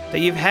me? That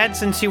you've had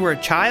since you were a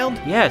child?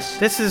 Yes.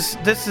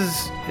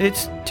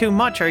 It's too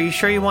much. Are you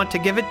sure you want to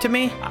give it to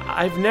me?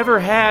 I've never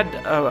had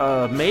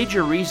a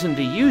major reason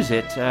to use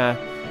it.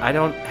 I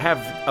don't have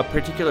a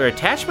particular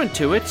attachment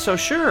to it, so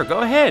sure, go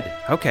ahead.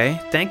 Okay,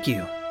 thank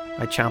you.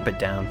 I chomp it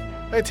down.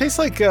 It tastes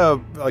like a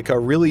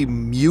really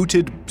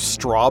muted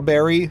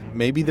strawberry.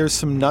 Maybe there's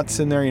some nuts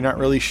in there, you're not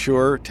really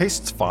sure. It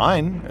tastes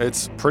fine.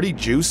 It's pretty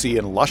juicy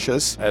and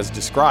luscious, as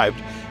described.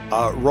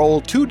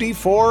 Roll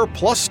 2d4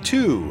 plus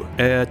 2.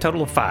 A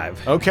total of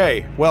 5.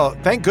 Okay, well,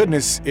 thank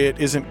goodness it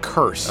isn't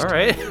cursed. All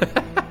right.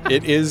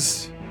 It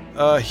is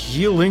a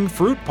healing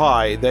fruit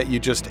pie that you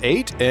just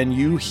ate, and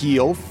you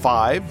heal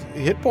 5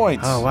 hit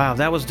points. Oh, wow,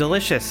 that was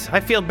delicious. I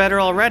feel better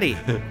already.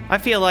 I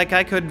feel like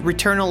I could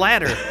return a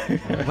ladder.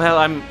 Well,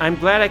 I'm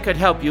glad I could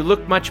help. You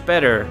look much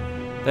better.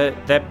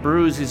 That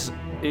bruise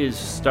is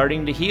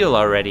starting to heal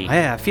already.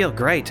 Yeah, I feel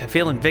great. I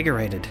feel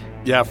invigorated.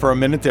 Yeah, for a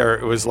minute there,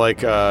 it was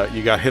like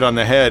you got hit on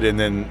the head, and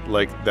then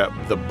like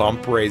the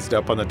bump raised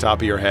up on the top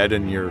of your head,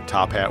 and your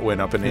top hat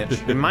went up an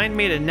inch. Remind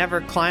me to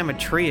never climb a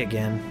tree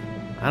again.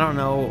 I don't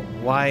know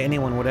why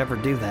anyone would ever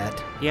do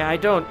that. Yeah, I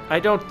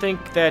don't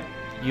think that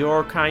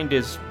your kind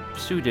is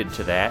suited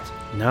to that.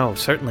 No,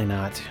 certainly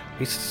not.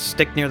 We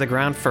stick near the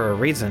ground for a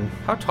reason.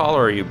 How tall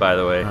are you, by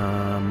the way?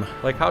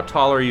 Like, how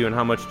tall are you and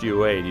how much do you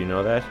weigh? Do you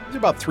know that? You're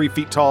about 3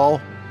 feet tall.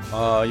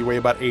 You weigh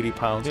about 80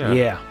 pounds.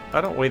 Yeah.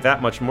 I don't weigh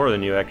that much more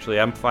than you, actually.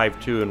 I'm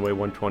 5'2" and weigh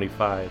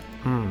 125.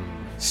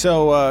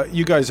 So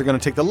you guys are going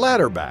to take the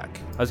ladder back.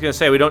 I was going to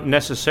say, we don't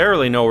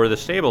necessarily know where the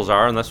stables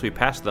are unless we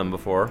passed them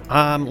before.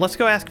 Let's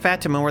go ask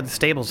Fatima where the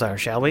stables are,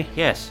 shall we?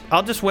 Yes.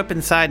 I'll just whip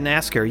inside and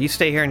ask her. You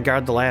stay here and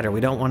guard the ladder. We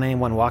don't want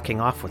anyone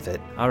walking off with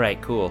it. All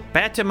right, cool.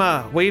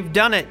 Fatima, we've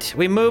done it.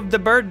 We moved the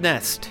bird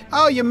nest.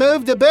 Oh, you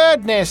moved the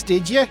bird nest,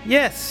 did you?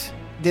 Yes.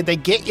 Did they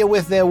get you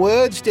with their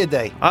words, did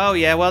they? Oh,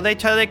 yeah, well, they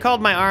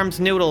called my arms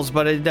noodles,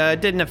 but it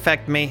didn't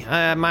affect me.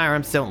 My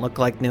arms don't look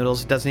like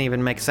noodles. It doesn't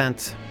even make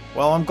sense.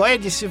 Well, I'm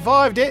glad you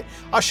survived it.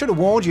 I should have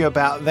warned you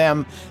about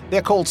them.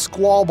 They're called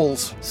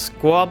squabbles.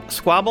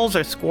 Squabbles or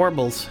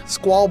squarbles?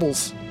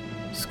 Squabbles.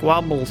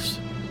 Squabbles.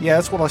 Yeah,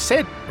 that's what I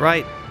said.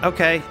 Right,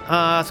 okay.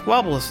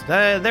 Squabbles,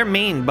 they're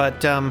mean,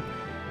 but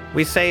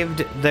we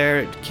saved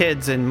their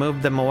kids and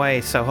moved them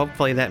away, so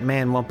hopefully that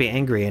man won't be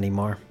angry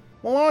anymore.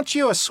 Well, aren't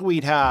you a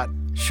sweetheart?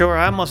 Sure,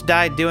 I almost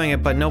died doing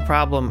it, but no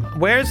problem.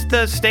 Where's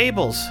the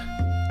stables?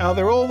 Oh,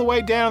 they're all the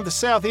way down at the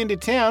south end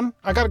of town.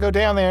 I gotta go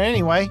down there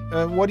anyway.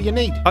 What do you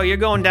need? Oh, you're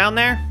going down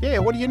there? Yeah,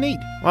 what do you need?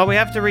 Well, we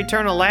have to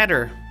return a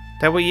ladder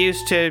that we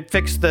used to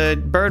fix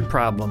the bird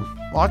problem.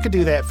 Well, I could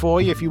do that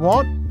for you if you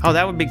want. Oh,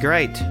 that would be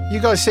great. You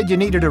guys said you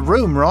needed a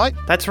room, right?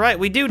 That's right,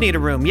 we do need a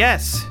room,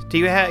 yes. Can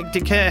you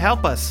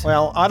help us?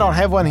 Well, I don't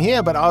have one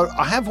here, but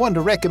I have one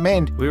to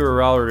recommend. We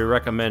were already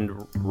recommend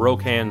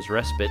Rokan's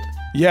Respite.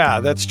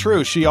 Yeah, that's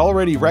true. She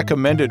already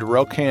recommended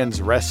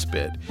Rokan's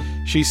Respite.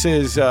 She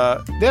says,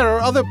 There are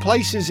other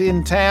places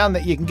in town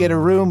that you can get a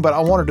room, but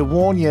I wanted to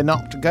warn you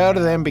not to go to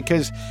them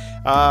because,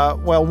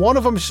 well, one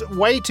of them's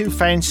way too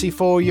fancy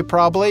for you,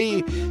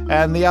 probably,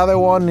 and the other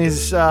one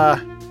is,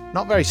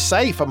 not very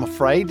safe, I'm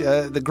afraid.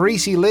 The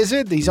Greasy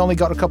Lizard, he's only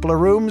got a couple of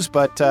rooms,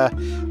 but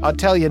I'd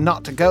tell you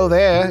not to go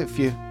there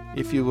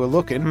if you were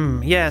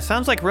looking. Yeah,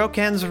 sounds like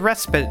Rokan's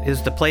Respite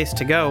is the place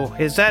to go.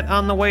 Is that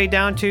on the way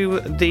down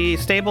to the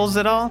stables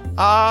at all?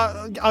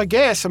 I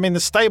guess. I mean, the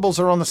stables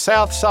are on the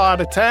south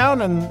side of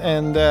town,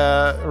 and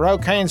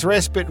Rokan's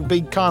Respite would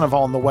be kind of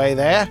on the way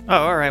there. Oh,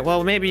 all right.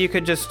 Well, maybe you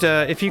could just,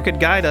 if you could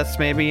guide us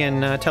maybe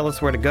and tell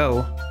us where to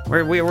go.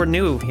 We're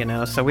new,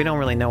 so we don't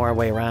really know our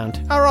way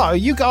around. All right,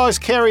 you guys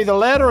carry the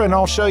ladder, and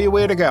I'll show you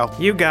where to go.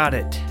 You got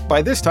it.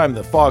 by this time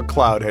the fog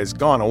cloud has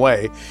gone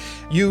away.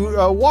 You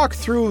walk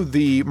through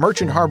the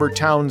Merchant Harbor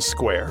Town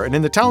Square, and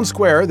in the town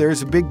square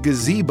there's a big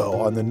gazebo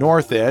on the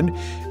north end.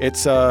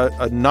 It's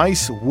a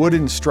nice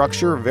wooden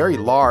structure, very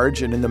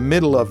large, and in the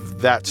middle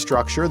of that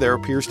structure there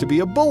appears to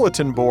be a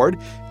bulletin board.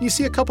 You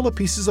see a couple of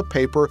pieces of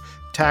paper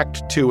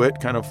tacked to it,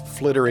 kind of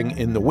flittering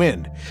in the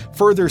wind.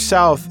 Further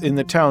south in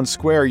the town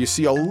square, you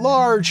see a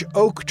large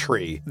oak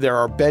tree. There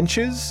are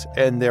benches,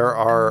 and there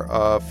are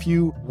a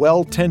few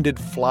well-tended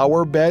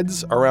flower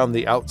beds around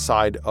the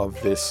outside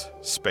of this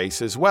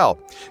space as well.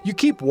 You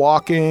keep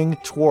walking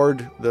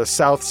toward the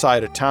south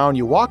side of town.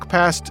 You walk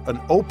past an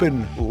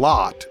open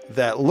lot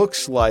that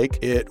looks like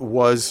it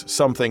was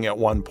something at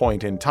one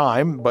point in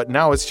time, but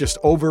now it's just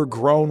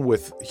overgrown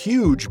with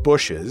huge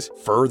bushes.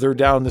 Further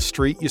down the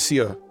street, you see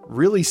a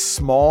really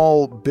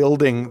small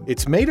building.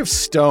 It's made of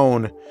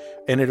stone,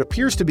 and it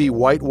appears to be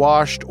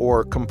whitewashed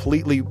or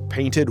completely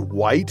painted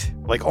white,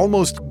 like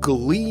almost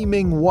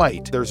gleaming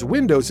white. There's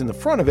windows in the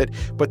front of it,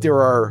 but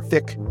there are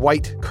thick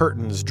white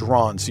curtains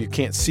drawn so you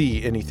can't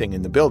see anything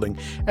in the building.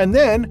 And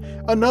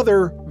then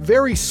another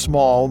very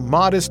small,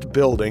 modest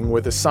building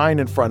with a sign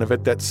in front of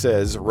it that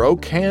says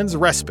Rokan's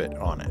Respite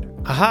on it.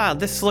 Aha,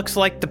 this looks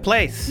like the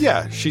place.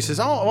 Yeah, she says,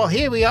 oh, well,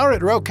 here we are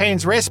at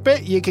Rokan's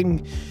Respite. You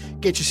can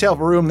get yourself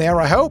a room there,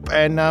 I hope,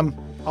 and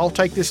I'll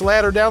take this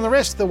ladder down the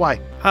rest of the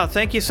way. Oh,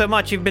 thank you so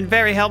much. You've been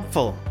very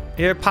helpful.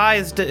 Your pie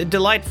is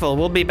delightful.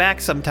 We'll be back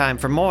sometime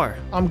for more.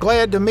 I'm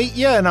glad to meet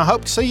you, and I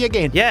hope to see you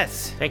again.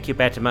 Yes. Thank you,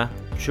 Betima.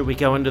 Should we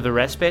go into the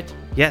respite?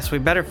 Yes, we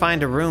better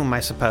find a room, I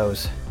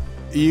suppose.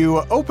 You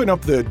open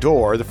up the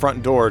door, the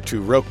front door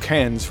to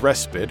Rokan's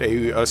Respite,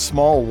 a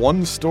small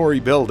one-story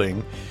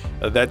building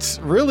that's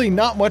really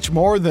not much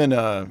more than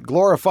a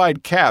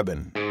glorified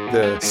cabin.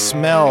 The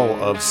smell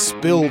of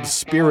spilled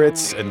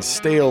spirits and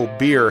stale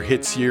beer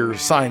hits your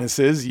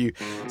sinuses. You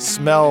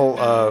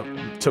smell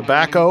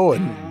tobacco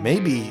and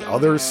maybe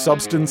other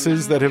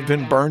substances that have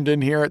been burned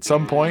in here at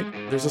some point.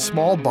 There's a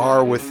small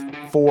bar with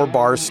 4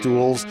 bar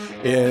stools,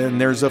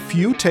 and there's a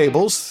few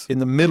tables in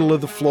the middle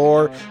of the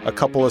floor, a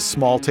couple of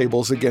small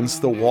tables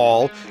against the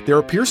wall. There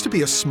appears to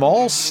be a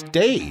small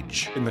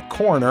stage in the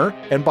corner,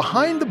 and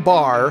behind the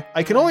bar,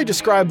 I can only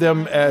describe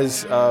them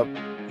as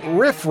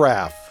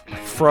riffraff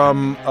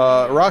from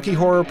Rocky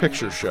Horror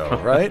Picture Show,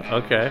 right?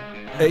 Okay.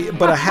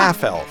 But a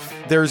half-elf.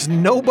 There's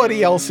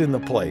nobody else in the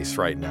place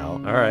right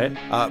now. All right.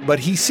 But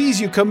he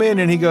sees you come in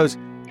and he goes,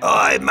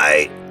 "Hi,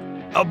 mate.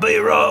 I'll be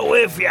right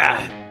with ya."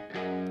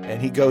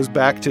 And he goes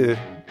back to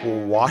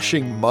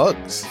washing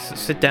mugs.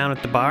 Sit down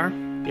at the bar.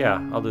 Yeah,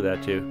 I'll do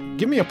that too.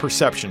 Give me a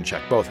perception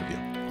check, both of you.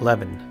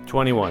 11.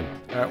 21.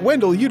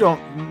 Wendell, you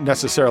don't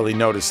necessarily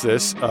notice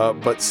this,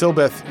 but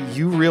Silbeth,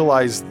 you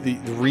realize the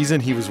reason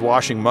he was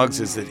washing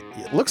mugs is that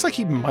it looks like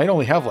he might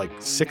only have like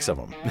 6 of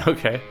them,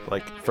 Okay.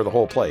 like for the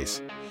whole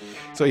place.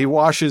 So he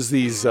washes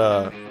these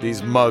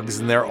mugs,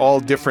 and they're all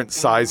different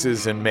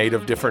sizes and made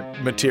of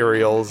different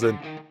materials, and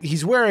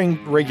he's wearing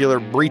regular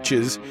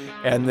breeches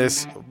and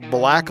this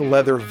black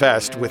leather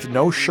vest with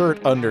no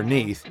shirt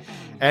underneath.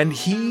 And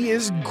he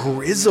is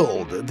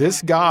grizzled.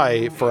 This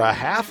guy, for a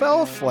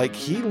half-elf, like,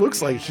 he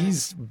looks like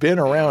he's been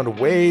around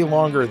way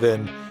longer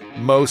than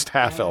most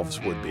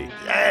half-elves would be.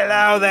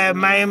 Hello there,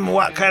 ma'am.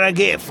 What can I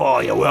get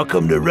for you?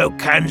 Welcome to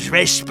Rokan's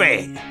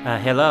Respite.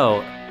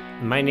 Hello.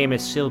 My name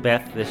is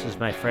Silbeth. This is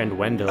my friend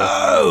Wendell.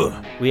 Oh,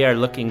 We are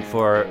looking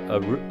for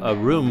a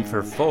room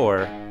for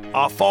 4.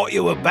 I thought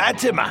you were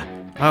Batima.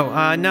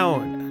 Oh,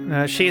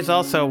 no. She's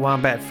also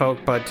wombat folk,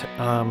 but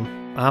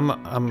I'm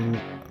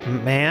a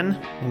man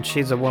and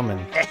she's a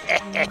woman.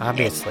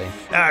 Obviously.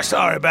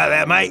 Sorry about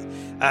that, mate.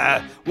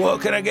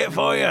 What can I get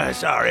for you?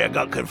 Sorry, I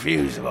got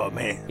confused for a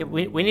minute. Yeah,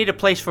 we need a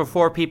place for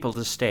 4 people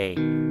to stay.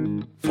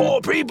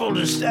 4 people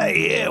to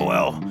stay here.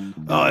 Well,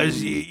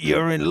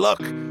 you're in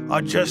luck.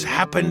 I just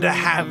happen to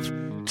have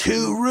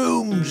 2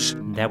 rooms.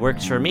 That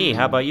works for me.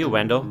 How about you,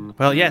 Wendell?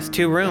 Well, yes,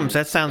 2 rooms.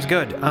 That sounds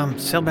good.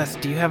 Silbeth,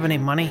 do you have any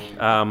money?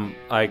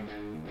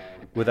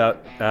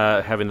 Without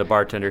having the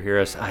bartender hear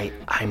us,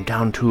 I'm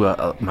down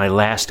to my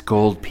last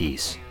gold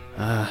piece.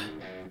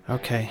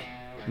 Okay.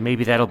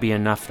 Maybe that'll be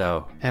enough,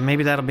 though. Yeah,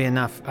 maybe that'll be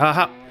enough.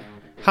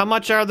 How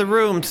much are the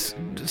rooms,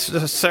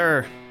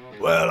 sir?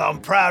 Well, I'm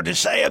proud to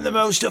say I'm the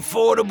most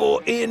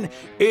affordable inn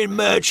in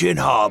Merchant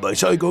Harbor,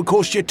 so it's going to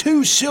cost you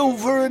 2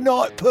 silver a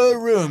night per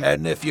room.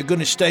 And if you're going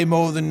to stay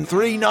more than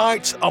 3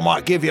 nights, I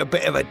might give you a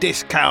bit of a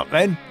discount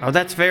then. Oh,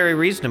 that's very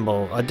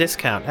reasonable. A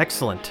discount.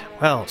 Excellent.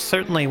 Well,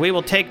 certainly we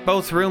will take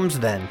both rooms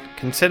then.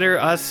 Consider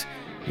us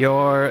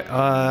your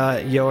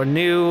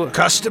new...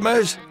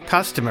 Customers?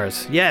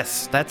 Customers.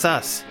 Yes, that's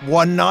us.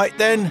 1 night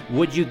then?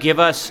 Would you give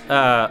us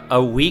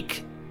a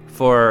week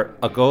for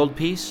a gold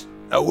piece?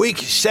 A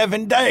week is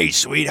 7 days,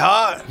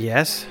 sweetheart.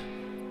 Yes.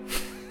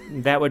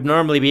 That would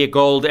normally be a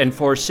gold and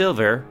 4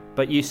 silver,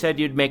 but you said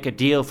you'd make a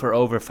deal for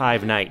over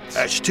 5 nights.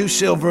 That's 2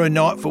 silver a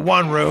night for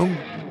 1 room.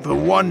 For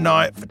 1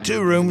 night for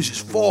 2 rooms is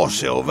 4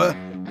 silver.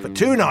 For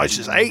 2 nights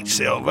is 8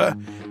 silver.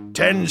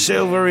 10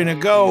 silver in a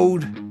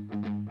gold.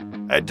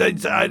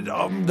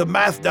 The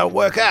math don't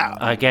work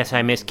out. I guess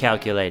I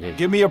miscalculated.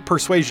 Give me a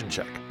persuasion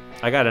check.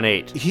 I got an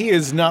 8. He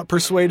is not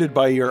persuaded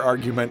by your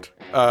argument,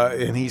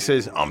 and he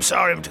says, I'm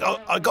sorry,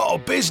 I got a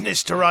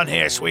business to run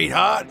here,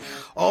 sweetheart.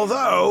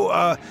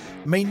 Although,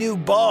 my new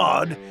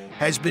bard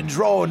has been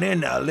drawing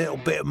in a little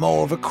bit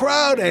more of a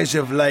crowd as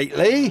of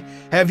lately.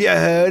 Have you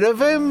heard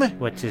of him?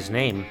 What's his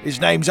name? His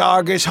name's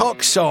Argus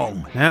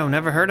Hawksong. No,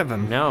 never heard of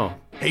him. No.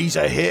 He's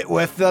a hit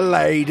with the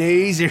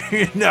ladies, if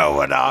you know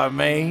what I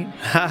mean.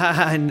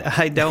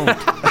 I don't.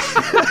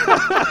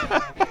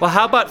 Well,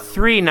 how about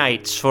 3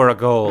 nights for a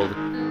gold?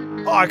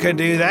 I can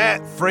do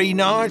that. 3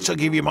 nights, I'll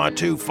give you my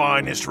 2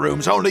 finest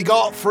rooms. Only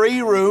got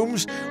 3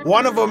 rooms.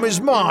 1 of them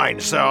is mine,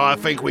 so I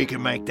think we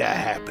can make that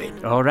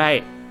happen. All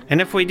right.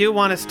 And if we do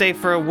want to stay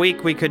for a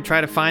week, we could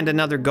try to find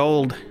another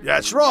gold.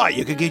 That's right,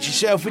 you could get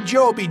yourself a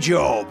jobby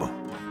job.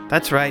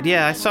 That's right,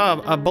 yeah, I saw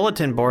a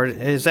bulletin board.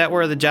 Is that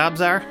where the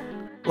jobs are?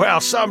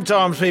 Well,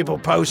 sometimes people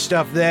post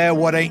stuff there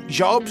what ain't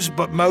jobs,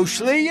 but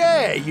mostly,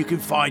 yeah, you can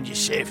find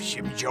yourself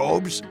some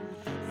jobs.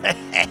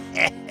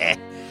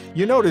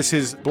 you notice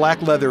his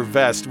black leather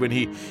vest when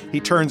he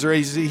turns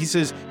around, he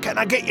says, Can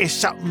I get you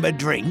something to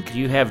drink? Do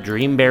you have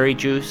dreamberry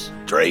juice?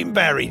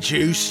 Dreamberry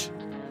juice?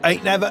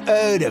 Ain't never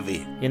heard of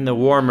it. In the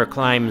warmer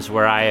climes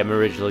where I am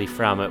originally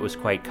from, it was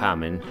quite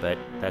common, but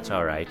that's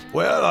all right.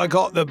 Well, I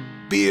got the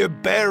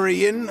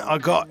Beerbarian. I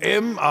got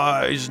him,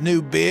 his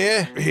new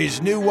beer.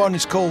 His new one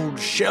is called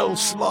Shell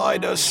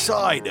Slider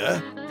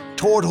Cider.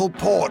 Turtle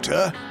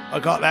Porter. I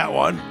got that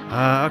one.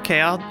 Okay,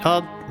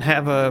 I'll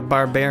have a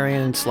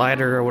barbarian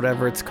slider or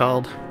whatever it's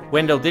called.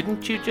 Wendell,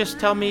 didn't you just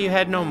tell me you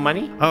had no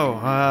money? Oh,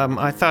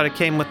 I thought it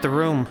came with the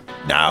room.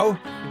 No,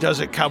 does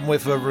it come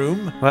with a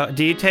room? Well,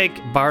 do you take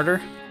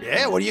barter?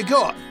 Yeah, what do you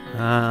got?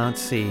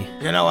 Let's see.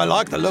 You know, I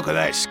like the look of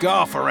that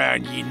scarf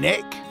around your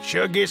neck.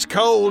 Sure gets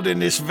cold in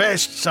this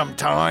vest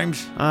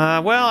sometimes.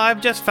 Well,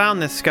 I've just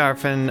found this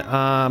scarf, and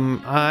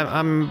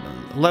I'm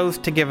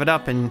loath to give it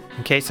up in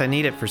case I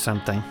need it for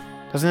something.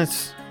 Doesn't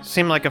it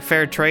seem like a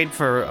fair trade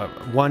for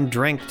 1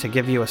 drink to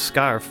give you a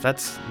scarf? That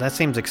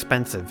seems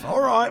expensive.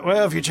 All right,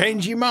 well, if you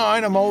change your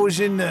mind, I'm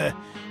always in the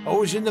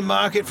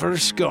market for a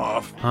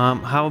scarf.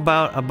 How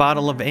about a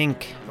bottle of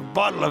ink? A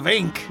bottle of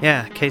ink?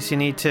 Yeah, in case you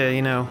need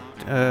to,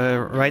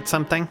 write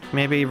something.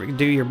 Maybe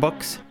do your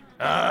books.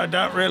 I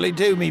don't really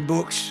do me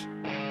books.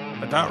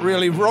 I don't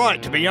really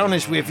write, to be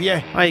honest with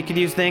you. Oh, you could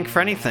use the ink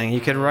for anything. You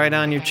could write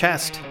on your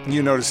chest.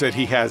 You notice that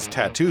he has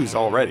tattoos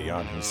already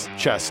on his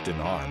chest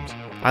and arms.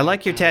 I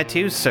like your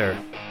tattoos, sir.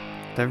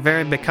 They're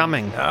very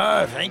becoming.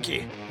 Ah, thank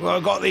you. Well, I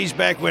got these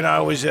back when I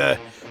was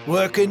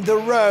working the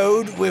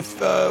road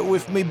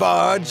with me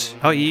bards.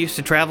 Oh, you used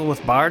to travel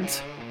with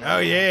bards? Oh,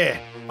 yeah.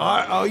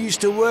 I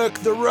used to work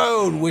the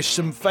road with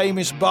some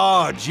famous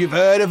bards. You've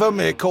heard of them?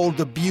 They're called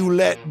the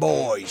Bulette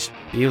Boys.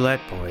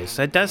 Bulette Boys.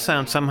 That does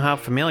sound somehow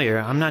familiar.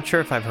 I'm not sure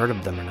if I've heard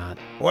of them or not.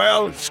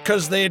 Well, it's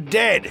 'cause they're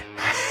dead.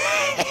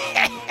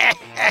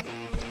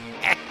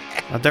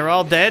 They're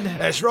all dead?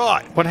 That's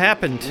right. What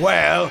happened?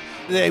 Well,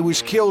 they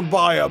was killed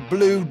by a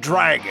blue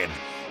dragon.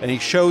 And he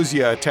shows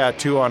you a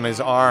tattoo on his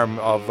arm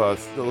of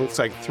it looks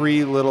like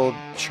 3 little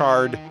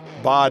charred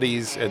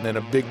bodies and then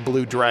a big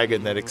blue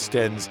dragon that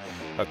extends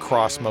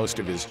across most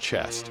of his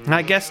chest.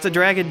 I guess the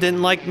dragon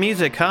didn't like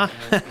music, huh?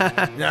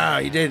 No,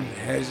 he didn't.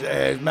 As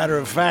a matter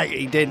of fact,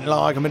 he didn't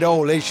like him at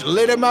all. He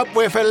lit him up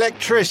with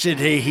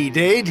electricity, he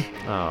did.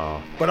 Oh.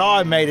 But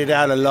I made it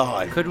out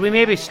alive. Could we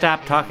maybe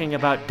stop talking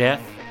about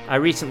death? I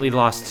recently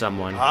lost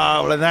someone.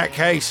 Oh, well, in that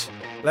case,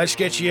 let's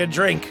get you a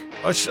drink.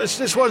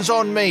 This one's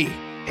on me.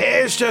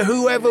 Here's to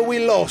whoever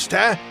we lost,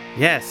 huh?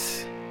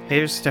 Yes.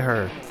 Here's to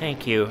her.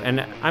 Thank you.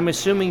 And I'm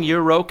assuming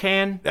you're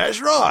Rokan?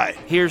 That's right.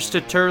 Here's to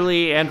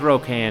Turley and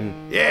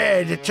Rokan.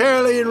 Yeah, the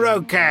Turley and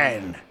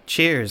Rokan.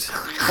 Cheers.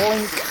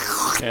 Clink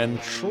and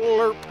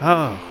slurp.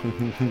 Oh,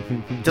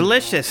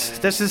 delicious.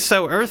 This is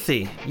so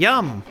earthy.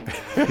 Yum.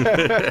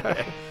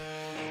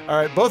 All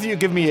right, both of you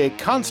give me a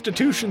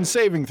Constitution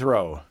saving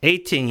throw.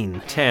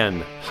 18.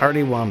 10.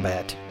 Hardy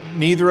Wombat.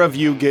 Neither of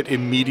you get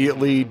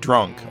immediately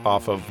drunk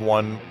off of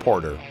one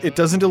porter. It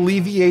doesn't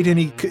alleviate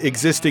any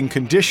existing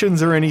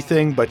conditions or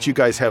anything, but you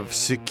guys have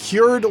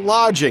secured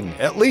lodging,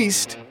 at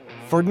least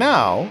for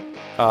now,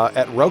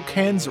 at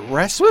Rokan's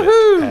Respite.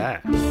 Ah.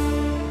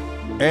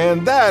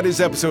 And that is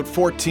episode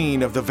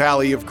 14 of The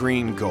Valley of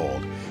Green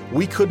Gold.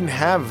 We couldn't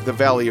have The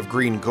Valley of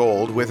Green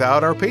Gold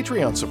without our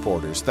Patreon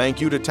supporters. Thank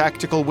you to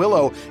Tactical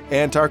Willow,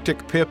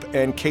 Antarctic Pip,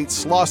 and Kate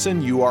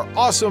Slauson. You are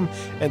awesome,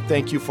 and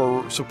thank you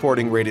for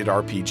supporting Rated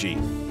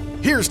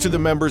RPG. Here's to the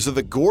members of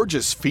the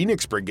gorgeous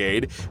Phoenix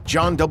Brigade,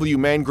 John W.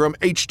 Mangrum,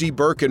 H.D.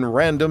 Burke, and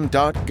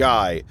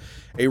Random.Guy.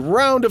 A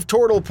round of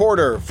Turtle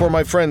Porter for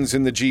my friends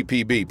in the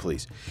GPB,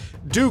 please.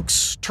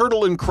 Dukes,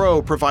 Turtle, and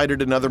Crow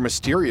provided another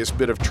mysterious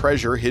bit of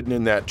treasure hidden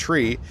in that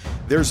tree.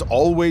 There's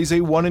always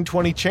a 1 in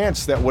 20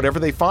 chance that whatever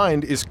they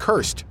find is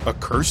cursed. A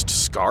cursed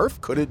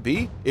scarf, could it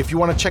be? If you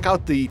want to check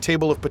out the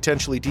table of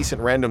potentially decent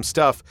random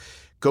stuff,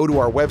 go to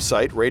our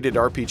website,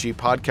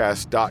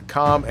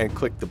 ratedrpgpodcast.com, and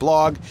click the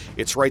blog.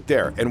 It's right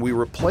there, and we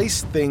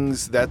replace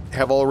things that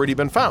have already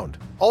been found.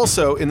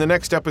 Also, in the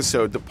next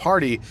episode, the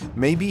party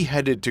may be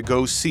headed to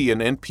go see an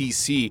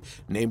NPC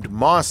named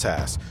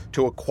Mossass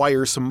to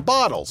acquire some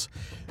bottles.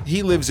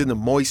 He lives in the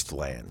Moist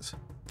Lands.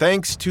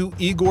 Thanks to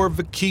Igor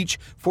Vakich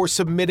for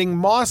submitting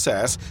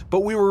Mossass,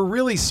 but we were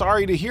really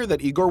sorry to hear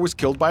that Igor was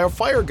killed by a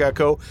fire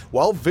gecko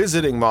while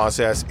visiting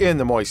Mossass in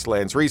the Moist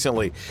Lands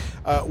recently.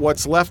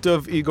 What's left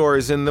of Igor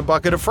is in the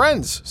bucket of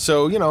friends,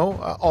 so,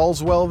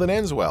 all's well that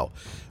ends well.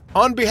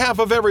 On behalf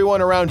of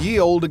everyone around ye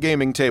olde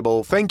gaming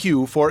table, thank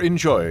you for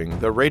enjoying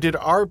the Rated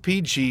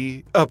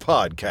RPG, a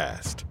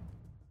podcast.